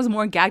think I was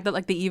more gagged that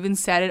like they even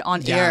said it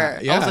on Yeah, air.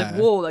 I was like, yeah.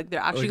 whoa, like they're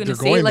actually Like, gonna they're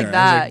say it going like there.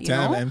 I was that, like, you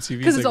damn, know? MTV 's,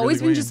 Because it's like, always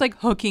really been just like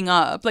hooking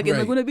up. Like in Right.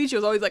 Laguna Beach, it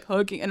was always like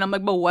hooking, and I'm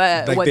like, but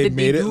what? like what they did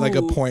made they it do? like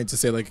a point to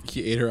say like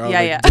he ate her out. Yeah,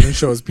 like, yeah. didn't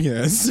show his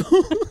penis.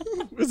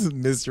 This is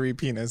mystery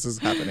penis is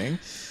happening.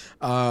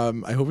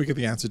 I hope we get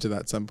the answer to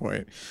that at some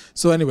point.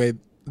 So anyway,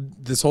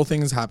 this whole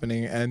thing is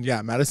happening, and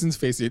yeah, Madison's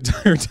face the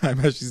entire time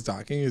as she's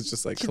talking is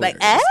just like She's like,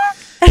 hilarious.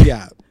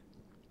 Yeah.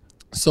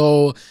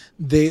 So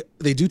they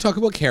do talk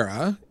about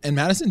Kara, and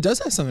Madison does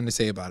have something to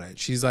say about it.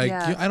 She's like,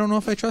 Yeah. I don't know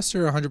if I trust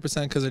her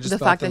 100% because I just The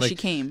thought fact that that like, she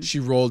came.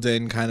 she rolled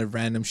in kind of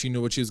random. She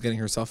knew what she was getting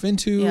herself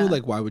into. Yeah.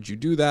 Like, why would you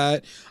do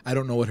that? I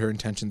don't know what her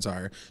intentions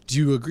are. Do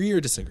you agree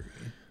or disagree?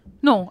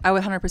 No, I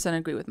would 100%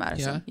 agree with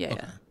Madison. Yeah,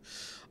 Okay.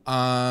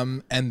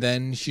 And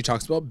then she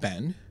talks about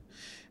Ben,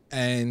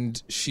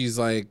 and she's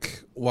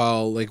like,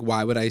 well, like,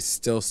 why would I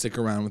still stick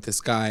around with this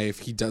guy if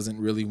he doesn't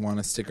really want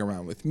to stick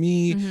around with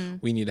me? Mm-hmm.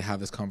 We need to have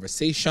this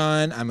conversation.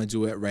 I'm gonna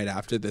do it right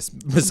after this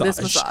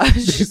massage,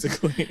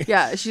 basically.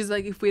 Yeah, she's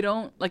like, if we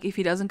don't, like, if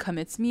he doesn't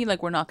commit to me,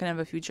 like, we're not gonna have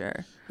a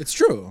future. It's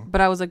true.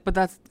 But I was like, but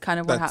that's kind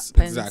of what That's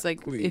happens. exactly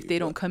Like, if they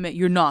don't what- commit,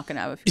 you're not gonna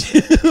have a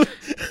future.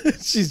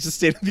 She's just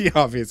stating the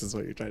obvious is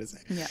what you're trying to say.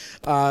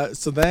 Yeah.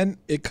 So then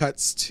it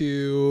cuts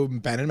to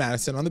Ben and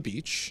Madison on the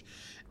beach.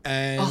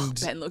 And Oh,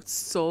 Ben looked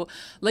so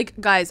like,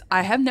 guys,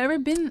 I have never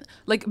been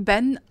like,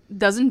 Ben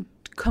doesn't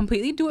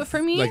completely do it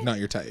for me. like not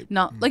your type.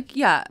 Not like,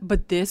 yeah,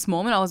 but this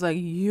moment I was like,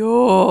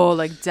 yo,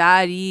 like,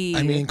 daddy.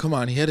 I mean, come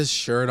on, he had his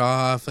shirt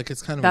off. Like,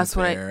 it's kind of that's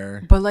unfair.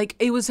 what but like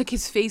it was like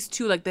his face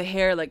too, like the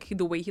hair, like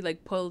the way he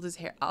like pulled his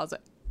hair. I was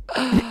like,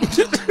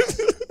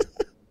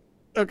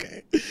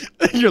 Okay.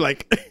 You're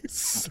like,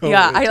 so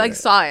yeah, I into like it.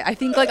 saw it. I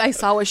think like I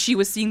saw what she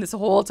was seeing this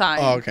whole time.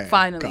 Oh, okay.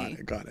 Finally.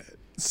 Got it.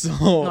 So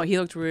No, he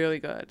looked really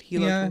good. He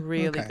looked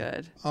really okay.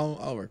 good.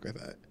 I'll work with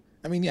it.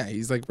 I mean, yeah,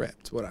 he's like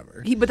ripped,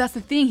 whatever. But that's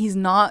the thing. He's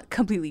not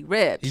completely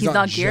ripped. He's He's, not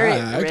not Garrett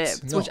jacked,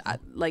 ripped. no. Which,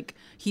 like,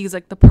 he's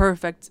like the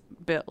perfect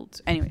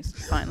build.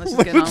 Anyways, fine. Let's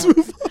just get Let's on.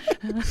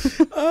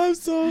 move on.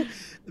 So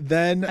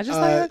then I just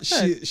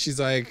thought you looked she's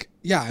like,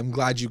 yeah, I'm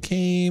glad you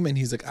came. And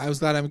he's like, I was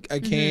glad I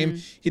came.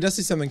 Mm-hmm. He does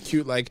say something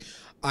cute like,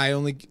 I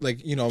only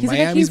like, you know, He's like,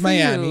 "I Miami's came for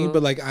Miami, you."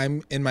 but like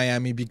I'm in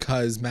Miami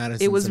because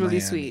Madison's It was in really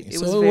Miami. sweet. It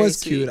So was it very was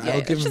sweet. cute. Yeah,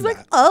 I'll give she's him like,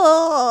 that.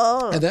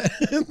 oh. And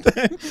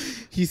then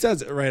he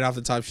says it right off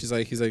the top. He's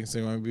like, so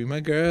you want to be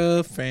my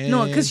girlfriend?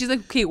 No, because she's like,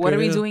 okay, what are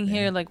we doing Girlfriend.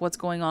 here? Like, what's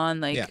going on?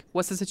 Like, Yeah.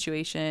 what's the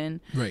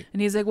situation? Right.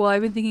 And he's like, well,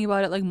 I've been thinking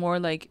about it like more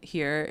like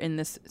here in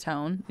this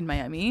town in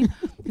Miami.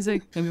 He's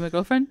like, maybe my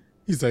girlfriend.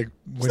 He's like,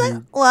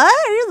 when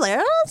What? Are you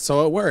there?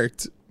 so it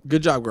worked.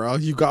 Good job, girl.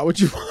 You got what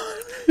you want.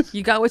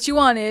 You got what you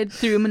wanted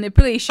through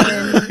manipulation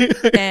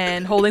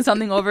and holding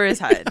something over his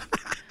head.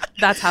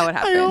 That's how it I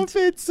happened. hope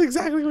it's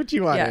exactly what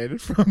you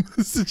wanted from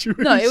the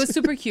situation. No, it was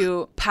super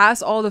cute.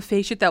 Past all the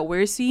fake shit that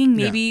we're seeing,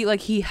 maybe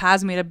like he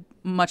has made a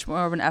much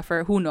more of an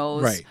effort. Who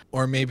knows? Right.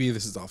 Or maybe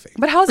this is all fake.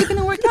 But how's it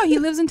gonna work out? He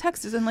lives in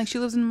Texas and like she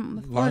lives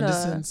in Florida. Long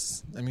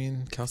distance. I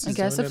mean, Kelsey's I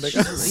guess doing if it, I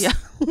she's- guess. yeah.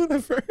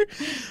 Whatever.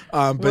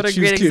 But What a she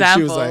was great cute.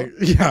 She was example. like,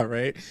 yeah,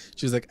 right.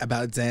 She was like,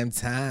 about damn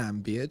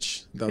time,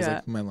 bitch. That was Yeah.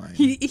 like my line.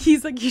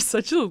 He's like, you're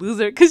such a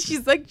loser because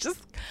she's like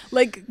just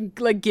like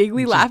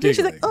giggly laughing.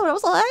 She's like, giggling. oh, that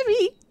was so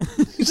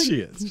happy.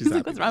 She is. She's he's like,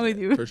 happy "What's wrong about with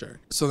it, you?" For sure.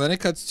 So then it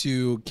cuts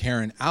to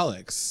Karen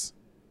Alex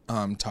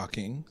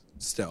talking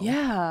still.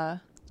 Yeah,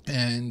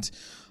 And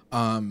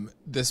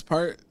this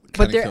part but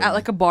kinda they're killed at me.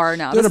 like a bar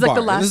now. They're This at is a like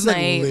the bar. last This is, like,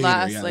 night, later,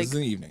 last yeah, like. this is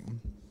in the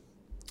evening.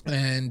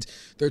 And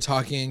they're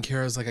talking.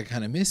 Kara's like, I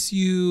kind of miss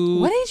you.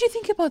 What did you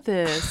think about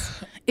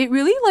this? It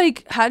really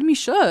like had me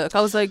shook.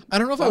 I was like, I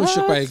don't know if I was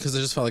shook by what? it because I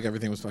just felt like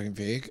everything was fucking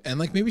fake. And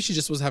like maybe she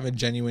just was having a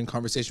genuine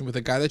conversation with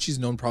a guy that she's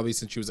known probably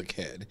since she was a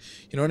kid.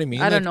 You know what I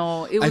mean? I don't Like,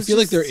 know. It I was feel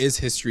like there just- is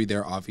history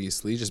there,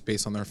 obviously, just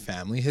based on their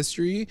family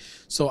history.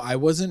 So I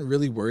wasn't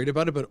really worried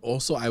about it, but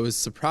also I was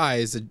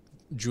surprised that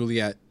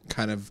Juliet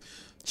kind of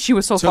She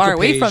was so took far a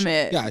away page- from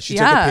it. Yeah, she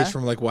took a page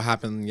from like what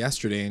happened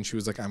yesterday, and she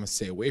was like, "I'm gonna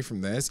stay away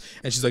from this."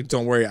 And she's like,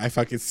 "Don't worry, I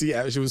fucking see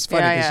it." She was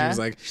funny Yeah, because she yeah. was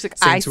like, She's like,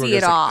 saying "I to her see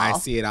girls, it like, all." I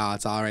see it all.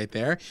 It's all right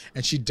there."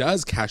 And she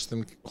does catch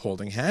them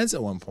holding hands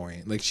at one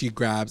point. Like she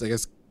grabs, I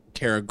guess,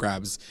 Kara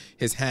grabs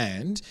his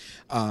hand,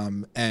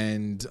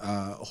 and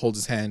holds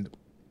his hand.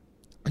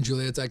 And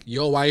Juliet's like,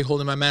 "Yo, why are you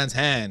holding my man's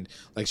hand?"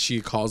 Like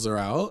she calls her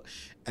out.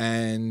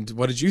 And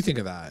what did you think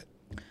of that?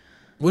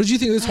 What did you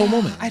think of this whole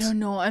moment? I don't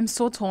know. I'm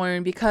so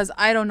torn because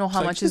I don't know how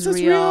like, much is is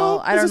this real.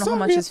 real? I Is don't this know how not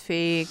much real? is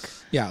fake.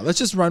 Yeah, let's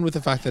just run with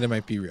the fact that it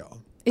might be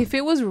real. If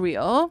it was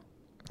real,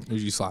 Would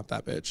you slap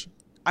that bitch?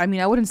 I mean,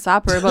 I wouldn't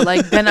stop her, but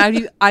like then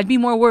I'd be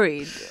more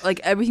worried.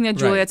 Like everything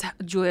that Right.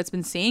 Juliet's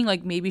been saying,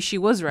 like maybe she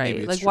was right.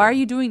 Maybe it's Like why are true.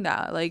 you doing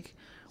that? Like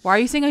why are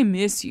you saying I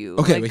miss you?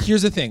 Okay, Like, but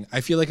here's the thing.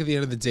 I feel like at the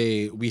end of the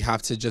day, we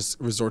have to just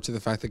resort to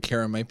the fact that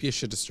Kara might be a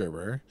shit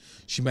disturber.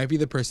 She might be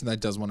the person that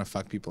does want to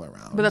fuck people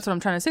around. but that's what I'm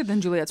trying to say. Then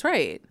Juliet's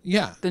right.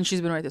 yeah. Then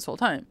she's been right this whole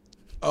time.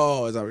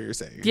 Oh, is that what you're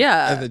saying?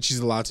 Yeah. And that she's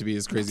allowed to be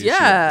as crazy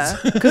Yeah,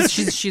 as she is.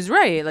 because she's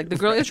right. Like the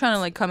girl is trying to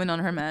like come in on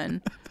her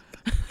man.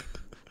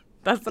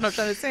 That's what I'm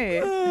trying to say.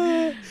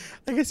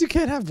 I guess you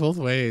can't have both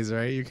ways,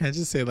 right? You can't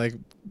just say like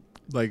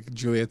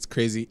Juliet's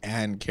crazy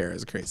and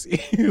Kara's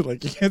crazy.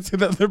 Like you can't say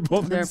that they're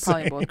both They're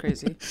insane. probably both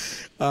crazy.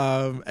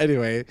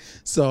 Anyway,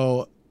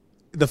 so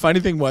the funny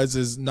thing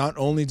is not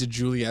only did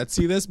Juliet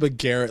see this, but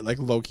Garrett like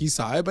low-key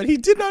saw it, but he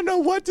did not know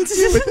what to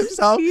do with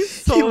himself. He's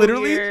so he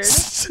literally weird.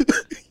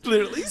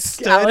 literally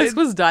stood Alex in-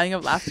 was dying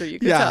of laughter. You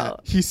could tell.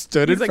 he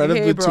stood He's in like, front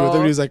 "Hey, of the two of them bro."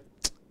 and he was like,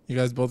 "You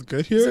guys both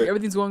good He's like, here?"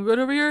 everything's going good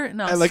over here.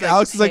 No, And like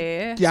Alex is like,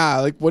 "Hey." "Yeah,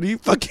 like what are you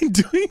fucking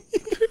doing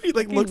here?" He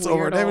like looks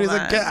over at him and he's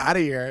like, weirdo, "Get man. out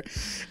of here!"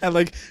 And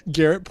like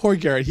Garrett, poor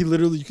Garrett, he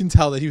literally, you can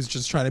tell that he was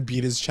just trying to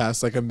beat his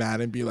chest like a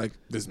man and be like,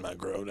 "This is my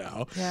girl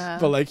now." Yeah.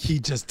 But like he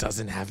just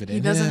doesn't have it in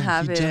him. He doesn't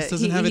have He it. just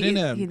doesn't have it in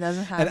him. He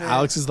doesn't have and it.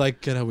 Alex is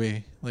like, "Get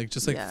away!" Like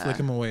just like Yeah. flick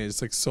him away.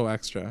 It's like so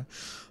extra.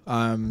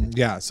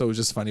 Yeah. So it was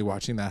just funny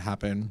watching that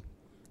happen.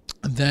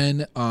 And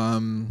then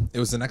it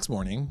was the next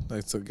morning.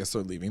 Like, so I guess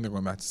they're leaving. They're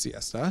going back to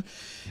siesta.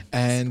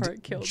 And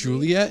part killed me.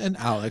 Julia and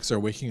Alex are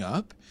waking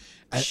up.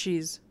 And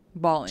She's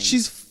bawling.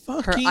 she's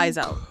fucking eyes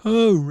out.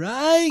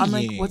 crying. I'm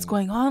like, what's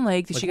going on?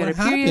 Like, did Like, she get her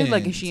what period? Like,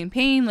 happened? is she in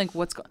pain? Like,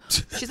 what's going?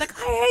 She's like,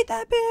 I hate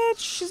that bitch.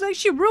 She's like,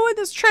 she ruined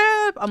this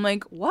trip. I'm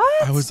like,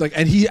 what? I was like,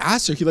 and he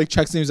asked her. He like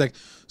checks in. He was like,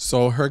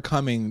 so her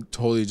coming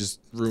totally just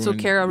ruined. So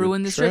Kara your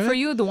ruined this trip for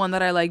you, the one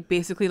that I like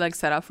basically like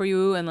set up for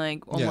you and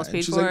like almost and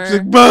paid she's for. like, she's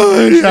like,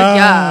 "Bye." like,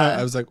 yeah.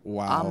 I was like,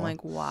 wow. I'm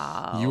like,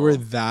 wow. You were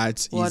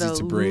that What easy a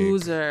to break.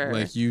 loser.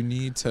 Like you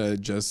need to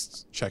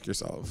just check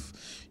yourself.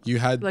 You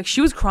had Like she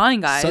was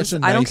crying, guys. Such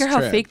a I don't nice care how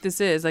trip. fake this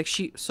is. Like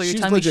she. So you're She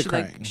was telling me legit she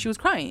crying. like she was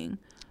crying.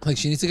 like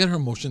she needs to get her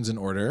emotions in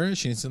order.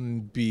 She needs to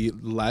be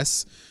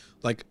less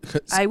like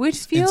I would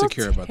feel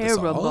insecure about this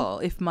all. terrible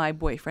if my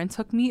boyfriend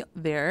took me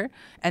there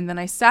and then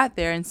I sat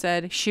there and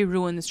said she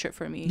ruined this trip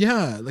for me.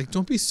 Yeah, like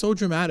don't be so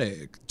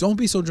dramatic. Don't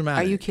be so Are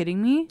dramatic. you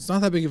kidding me? It's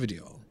not that big of a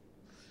deal.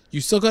 You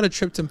still got a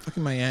trip to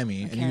fucking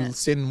Miami and you can't.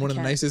 stayed in one of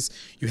the can't. nicest.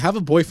 You have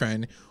a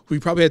boyfriend who you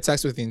probably had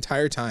sex with the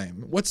entire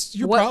time. What's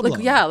your problem?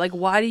 Like yeah, like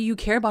why do you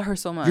care about her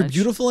so much? You're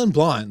beautiful and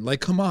blonde. Like,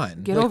 come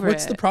on. Get like, over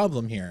what's it. the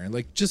problem here?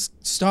 Like,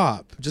 just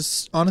stop.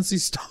 Just honestly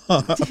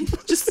stop.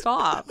 Just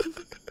stop.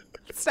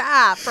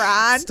 Stop,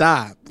 Ron.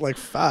 Stop. Like,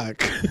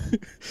 fuck.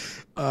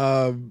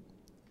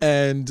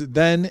 And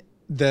then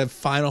the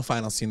final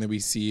scene that we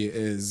see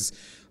is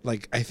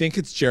like, I think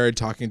it's Jared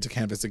talking to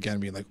Candace again,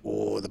 being like,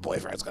 oh, the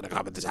boyfriend's gonna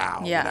come into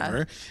town,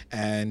 whatever.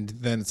 And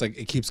then it's like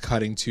it keeps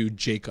cutting to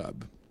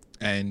Jacob,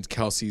 and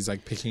Kelsey's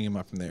like picking him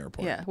up from the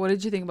airport. Yeah. What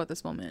did you think about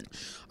this moment?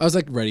 I was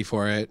like ready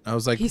for it. I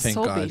was like, He's thank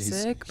so God.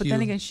 basic, but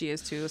then again, she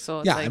is too. So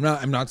it's yeah,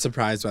 like, I'm not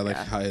surprised by like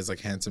how his like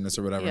handsomeness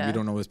or whatever. Yeah. We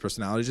don't know his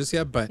personality just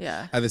yet, but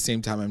Yeah. at the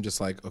same time, I'm just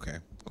like, okay,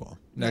 cool.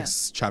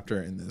 Next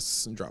chapter in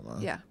this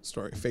drama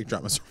story, fake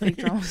drama story. Fake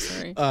drama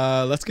story.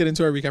 Let's get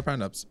into our recap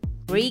roundups.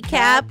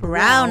 Recap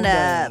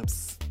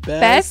roundups.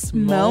 Best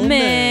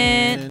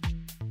moment.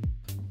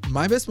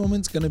 My best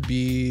moment's gonna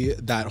be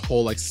that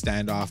whole like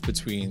standoff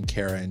between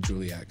Kara and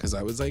Juliet, because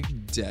I was like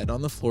dead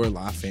on the floor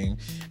laughing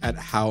at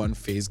how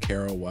unfazed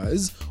Kara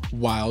was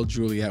while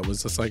Juliet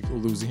was just like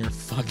losing her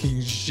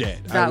fucking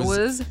shit. That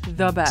was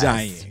the best.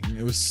 Dying.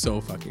 It was so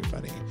fucking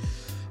funny.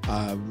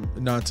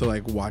 Not to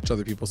like watch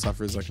other people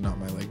suffer is like not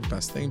my like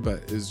best thing, but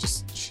it was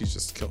just, she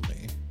just killed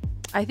me.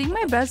 I think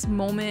my best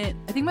moment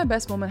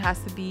has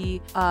to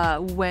be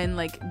when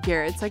like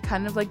Garrett's like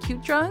kind of like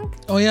cute drunk.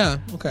 Oh yeah,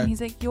 okay. And he's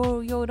like,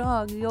 yo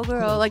dog, yo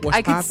girl. Like What's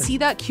I could poppin'? see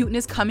that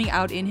cuteness coming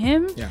out in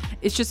him. Yeah.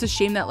 It's just a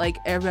shame that like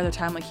every other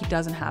time like he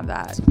doesn't have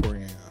that. It's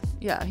boring AF.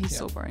 Yeah, he's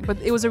so boring.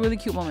 But it was a really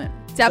cute moment.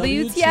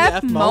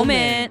 WTF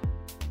moment.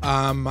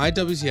 My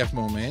WTF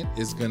moment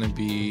is gonna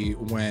be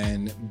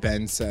when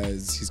Ben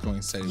says he's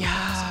going steady.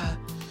 Yeah.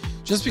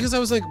 Just because I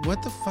was like,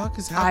 what the fuck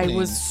is happening? I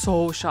was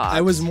so shocked. I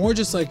was more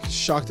just like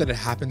shocked that it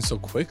happened so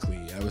quickly.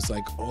 I was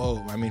like,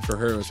 oh, I mean, for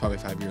her, it was probably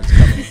 5 years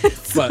coming.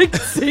 It's but like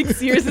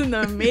 6 years in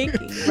the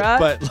making, bruh.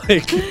 But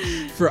like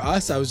for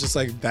us, I was just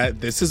like,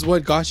 this is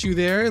what got you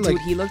there. Like,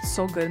 dude, he looked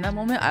so good in that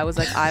moment. I was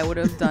like, I would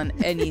have done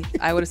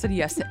I would have said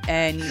yes to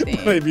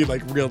anything. I mean,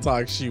 like real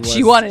talk, she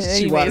wanted it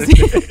anyways.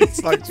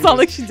 It's not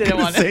like she didn't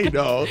want say it.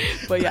 no.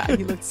 But yeah,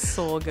 he looked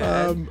so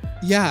good.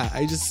 Yeah,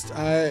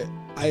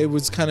 I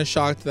was kind of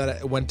shocked that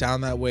it went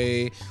down that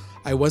way.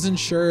 I wasn't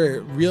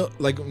sure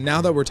like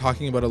now that we're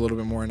talking about it a little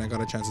bit more and I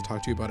got a chance to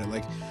talk to you about it,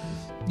 like,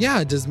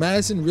 yeah, does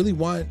Madison really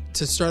want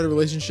to start a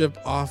relationship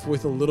off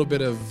with a little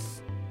bit of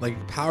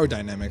like power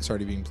dynamics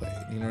already being played?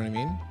 You know what I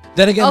mean?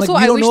 Then again, Also,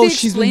 like, we I don't wish know they if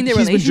he's explained been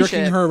their jerking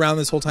relationship. her around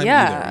this whole time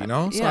either, you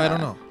know? So I don't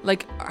know.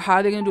 Like, how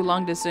are they gonna do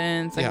long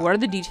distance? Like, Yeah. what are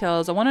the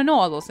details? I want to know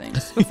all those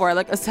things before I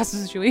like assess the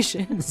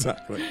situation.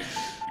 Exactly.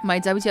 My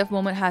WTF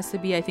moment has to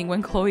be, I think,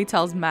 when Chloe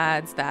tells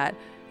Mads that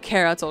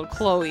Kara told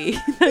Chloe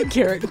that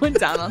Garrett went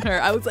down on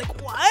her. I was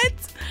like,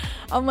 what?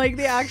 I'm like,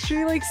 they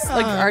actually like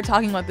are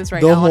talking about this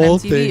right The now on whole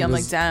MTV. thing I'm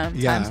was- like, damn,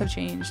 yeah. times have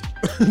changed.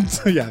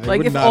 So yeah, they Like,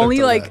 would if not have only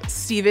done like that.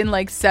 Steven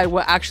like said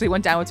what actually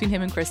went down between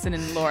him and Kristen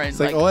and Lauren. It's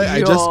like, oh, I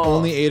just yo.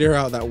 only ate her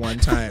out that one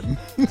time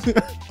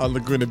on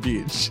Laguna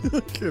Beach.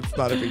 It's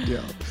not a big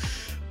deal.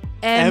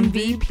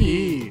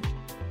 MVP.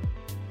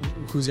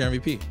 Who's your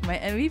MVP? My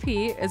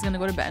MVP is gonna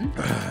go to Ben.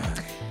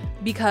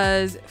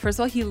 Because first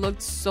of all, he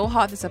looked so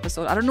hot this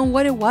episode. I don't know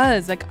what it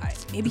was. Like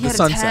maybe he The had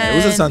sunset. a tan. It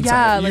was a sunset.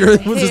 Yeah, like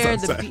It the was a hair,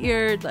 the sunset.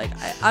 beard. Like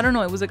I don't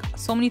know. It was like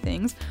so many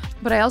things.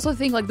 But I also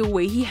think like the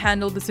way he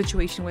handled the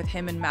situation with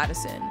him and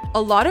Madison.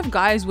 A lot of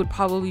guys would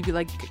probably be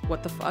like,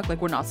 "What the fuck?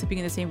 Like we're not sleeping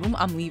in the same room.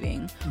 I'm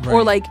leaving." Or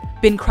Right. like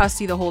been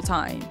crusty the whole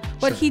time.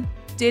 But Sure. he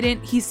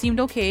didn't. He seemed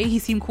okay. He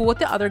seemed cool with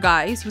the other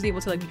guys. He was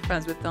able to like be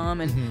friends with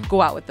them and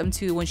go out with them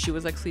too when she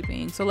was like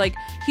sleeping. So like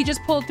he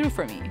just pulled through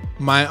for me.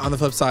 On the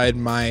flip side,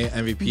 my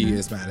MVP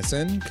is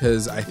Madison,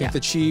 because I think Yeah.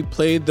 that she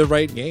played the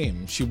right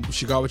game. She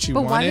got what she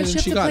But why wanted, does she and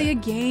have she to got play it. a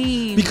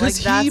game? Because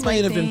Like, that's he my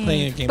might have been thing.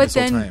 playing a game but this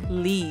whole then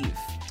time. leave.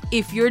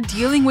 If you're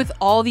dealing with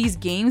all these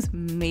games,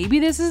 maybe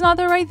this is not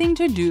the right thing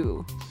to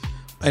do.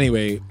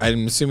 Anyway,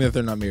 I'm assuming that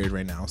they're not married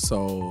right now,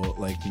 so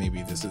like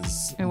maybe this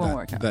is It won't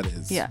work out. That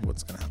is Yeah.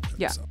 what's gonna happen.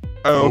 Yeah. So.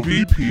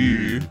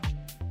 LVP.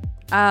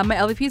 My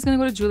LVP is gonna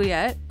go to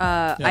Juliet.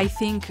 I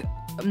think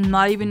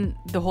not even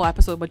the whole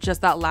episode, but just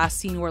that last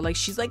scene where like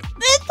she's like,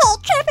 This whole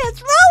trip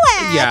is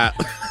ruined. Yeah.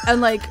 and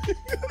like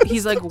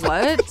he's like,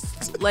 what?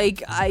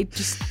 Like I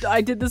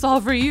did this all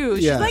for you.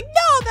 She's Yeah. like,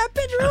 no, that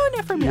bitch ruined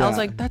it for me. I was Yeah.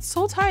 like, that's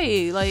so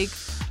tight. Like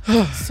so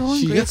ungrateful.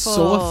 She gets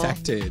so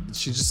affected.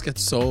 She just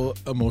gets so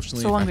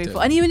emotionally So affected.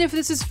 ungrateful. And even if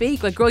this is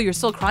fake, like girl, you're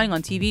still crying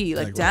on TV.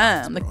 Like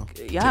damn. relax, Like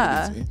bro.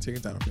 yeah. Take it easy. Take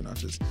it down a few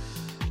notches.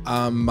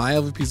 My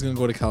LVP is gonna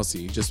go to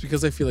Kelsey, just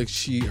because I feel like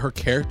her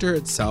character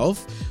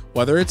itself,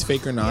 whether it's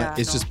fake or not, Yeah,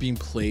 is no. just being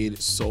played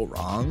so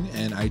wrong,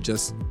 and I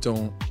just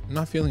I'm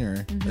not feeling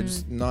her. I'm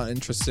just not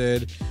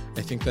interested.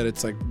 I think that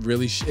it's like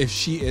really, if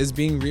she is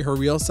being her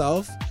real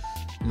self,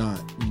 I'm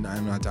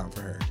not down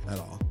for her at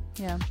all.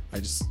 Yeah. I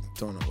just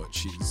don't know what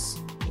she's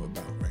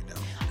about right now.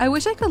 I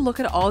wish I could look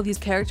at all these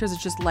characters and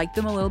just like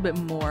them a little bit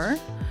more.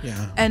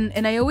 Yeah.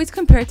 And I always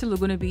compare it to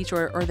Laguna Beach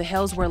or The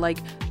Hills, where like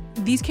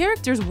these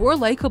characters were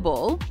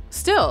likable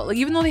still, like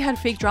even though they had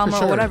fake drama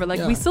sure, or whatever, like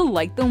yeah. we still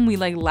liked them, we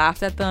like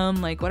laughed at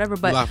them, like whatever.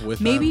 But laugh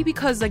with maybe them.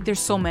 because like there's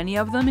so many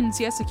of them in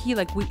Siesta Key,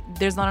 like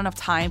there's not enough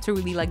time to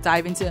really like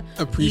dive into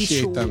Appreciate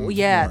each, them to more,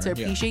 yeah.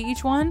 appreciate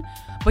each one.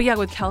 But yeah,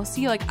 with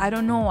Kelsey, like I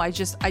don't know,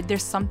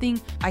 there's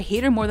something, I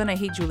hate her more than I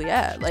hate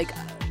Juliet. Like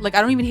like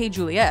I don't even hate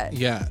Juliet.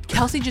 Yeah.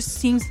 Kelsey just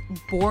seems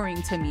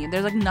boring to me.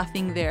 There's like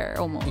nothing there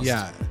almost.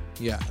 Yeah.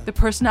 The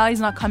personality's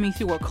not coming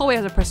through. Well, Chloe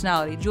has a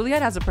personality.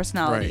 Juliet has a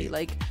personality. Right.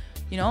 Like,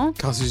 you know?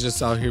 Kelsey's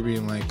just out here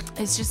being like,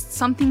 It's just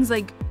something's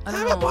like, I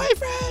don't know.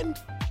 boyfriend.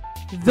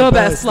 The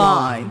best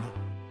line.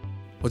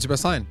 What's your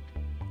best line?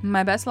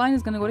 My best line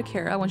is gonna go to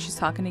Kara when she's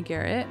talking to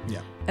Garrett.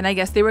 Yeah. And I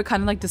guess they were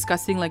kind of like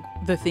discussing like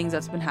the things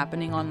that's been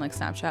happening on like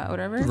Snapchat or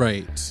whatever.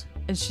 Right.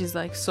 And she's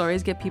like,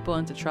 stories get people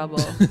into trouble.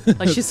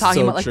 Like she's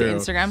talking So about like true. the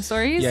Instagram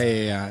stories.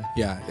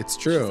 Yeah. It's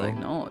true. She's like,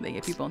 no, they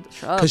get people into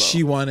trouble. Because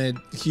he wanted,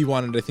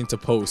 I think, to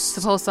post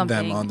something.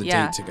 them on the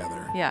Yeah. date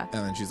together. Yeah.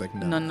 And then she's like,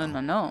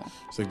 No.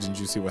 She's like, didn't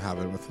you see what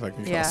happened with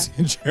fucking Yeah. Kelsey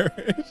and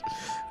Jared?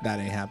 That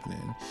ain't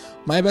happening.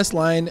 My best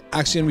line,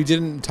 actually, and we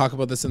didn't talk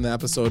about this in the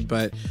episode,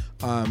 but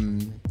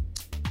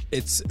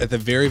it's at the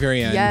very,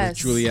 very end Yes. with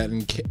Juliet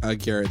and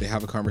Garrett. They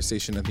have a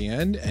conversation at the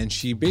end, and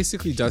she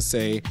basically does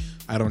say,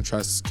 I don't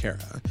trust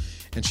Kara.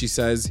 And she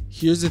says,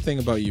 here's the thing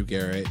about you,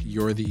 Garrett.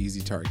 You're the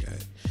easy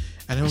target.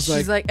 And I was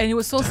She's like, and it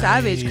was so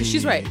savage because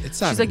she's right. It's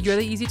She's like, savage. you're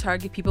the easy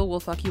target. People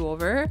will fuck you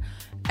over,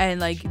 and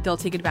like they'll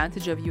take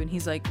advantage of you. And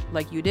he's like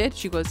you did.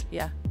 She goes,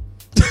 yeah.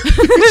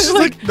 She's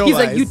like, no he's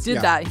lies. like, you did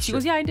Yeah, that. for She sure.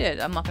 goes, yeah, I did.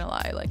 I'm not gonna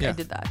lie. Like Yeah. I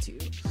did that too.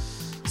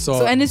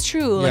 So And it's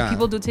true. Like yeah.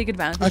 people do take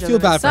advantage. I of feel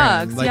it. bad It for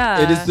him. sucks. Like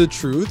yeah. it is the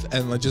truth,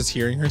 and like just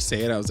hearing her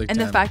say it, I was like, and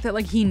the damn. fact that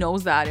like he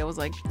knows that, it was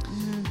like,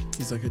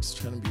 He's like, I'm just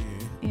trying to be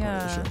part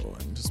Yeah. of the show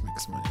and just make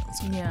some money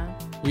outside. yeah.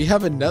 We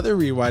have another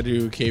rewinder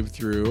who came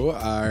through,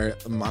 our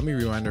mommy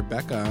rewinder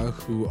Becca,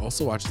 who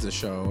also watches the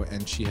show,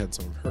 and she had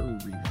some of her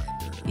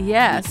rewinder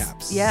Yes.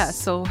 recaps. Yeah.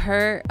 So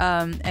her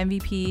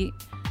MVP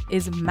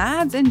is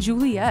Mads and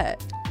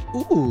Juliet.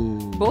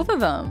 Ooh. Both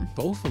of them.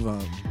 Both of them.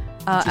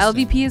 Interesting.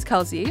 LVP is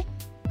Kelsey.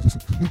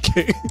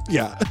 Okay.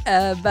 Yeah.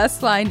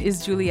 Best line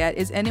is Juliet.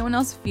 Is anyone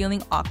else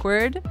feeling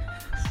awkward?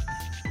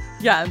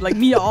 Yeah, like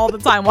me all the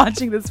time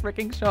watching this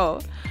freaking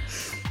show.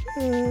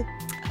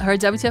 Her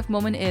WTF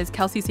moment is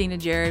Kelsey saying to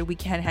Jared, we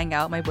can't hang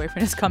out. My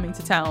boyfriend is coming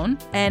to town.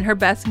 And her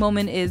best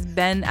moment is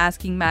Ben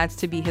asking Mads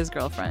to be his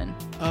girlfriend.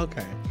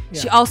 Okay.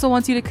 She also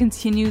wants you to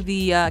continue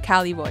the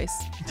Callie voice.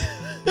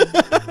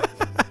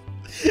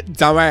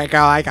 Don't worry,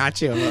 girl. I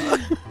got you.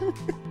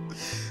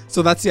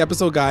 So that's the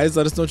episode, guys.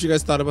 Let us know what you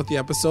guys thought about the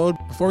episode.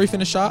 Before we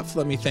finish off,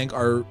 let me thank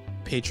our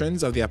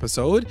patrons of the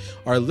episode,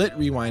 our lit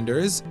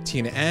rewinders,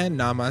 Tina Ann,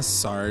 Nama,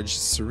 Sarge,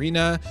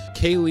 Serena,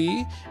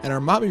 Kaylee, and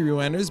our mommy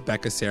rewinders,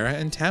 Becca, Sarah,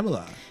 and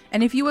Tamila.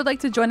 And if you would like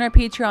to join our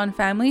Patreon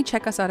family,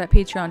 check us out at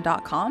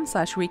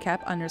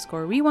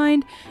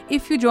patreon.com/recap_rewind.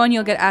 If you join,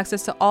 you'll get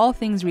access to all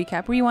things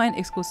Recap Rewind,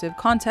 exclusive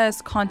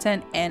contests,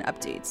 content, and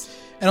updates.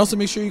 And also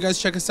make sure you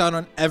guys check us out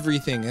on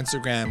everything: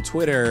 Instagram,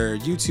 Twitter,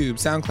 YouTube,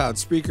 SoundCloud,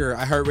 Spreaker,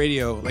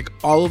 iHeartRadio, like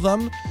all of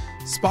them,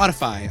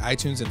 Spotify,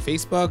 iTunes, and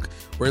Facebook.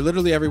 We're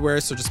literally everywhere,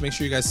 so just make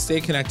sure you guys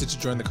stay connected to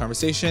join the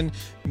conversation.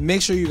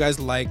 Make sure you guys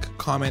like,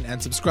 comment,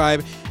 and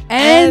subscribe.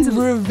 And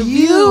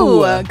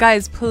review.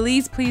 Guys,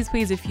 please,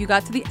 if you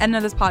got to the end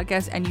of this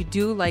podcast and you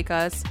do like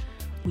us,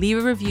 leave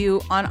a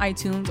review on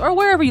iTunes or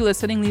wherever you're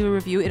listening. Leave a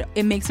review.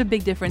 It makes a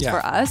big difference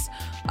for us.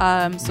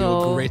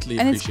 We'll greatly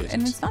appreciate it.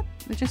 And it's not.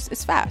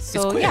 It's fast.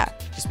 So it's quick. yeah.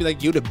 Just be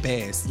like, you the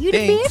best. You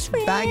the Thanks.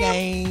 best, Bye,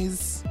 man.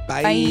 guys.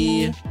 Bye.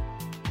 Bye.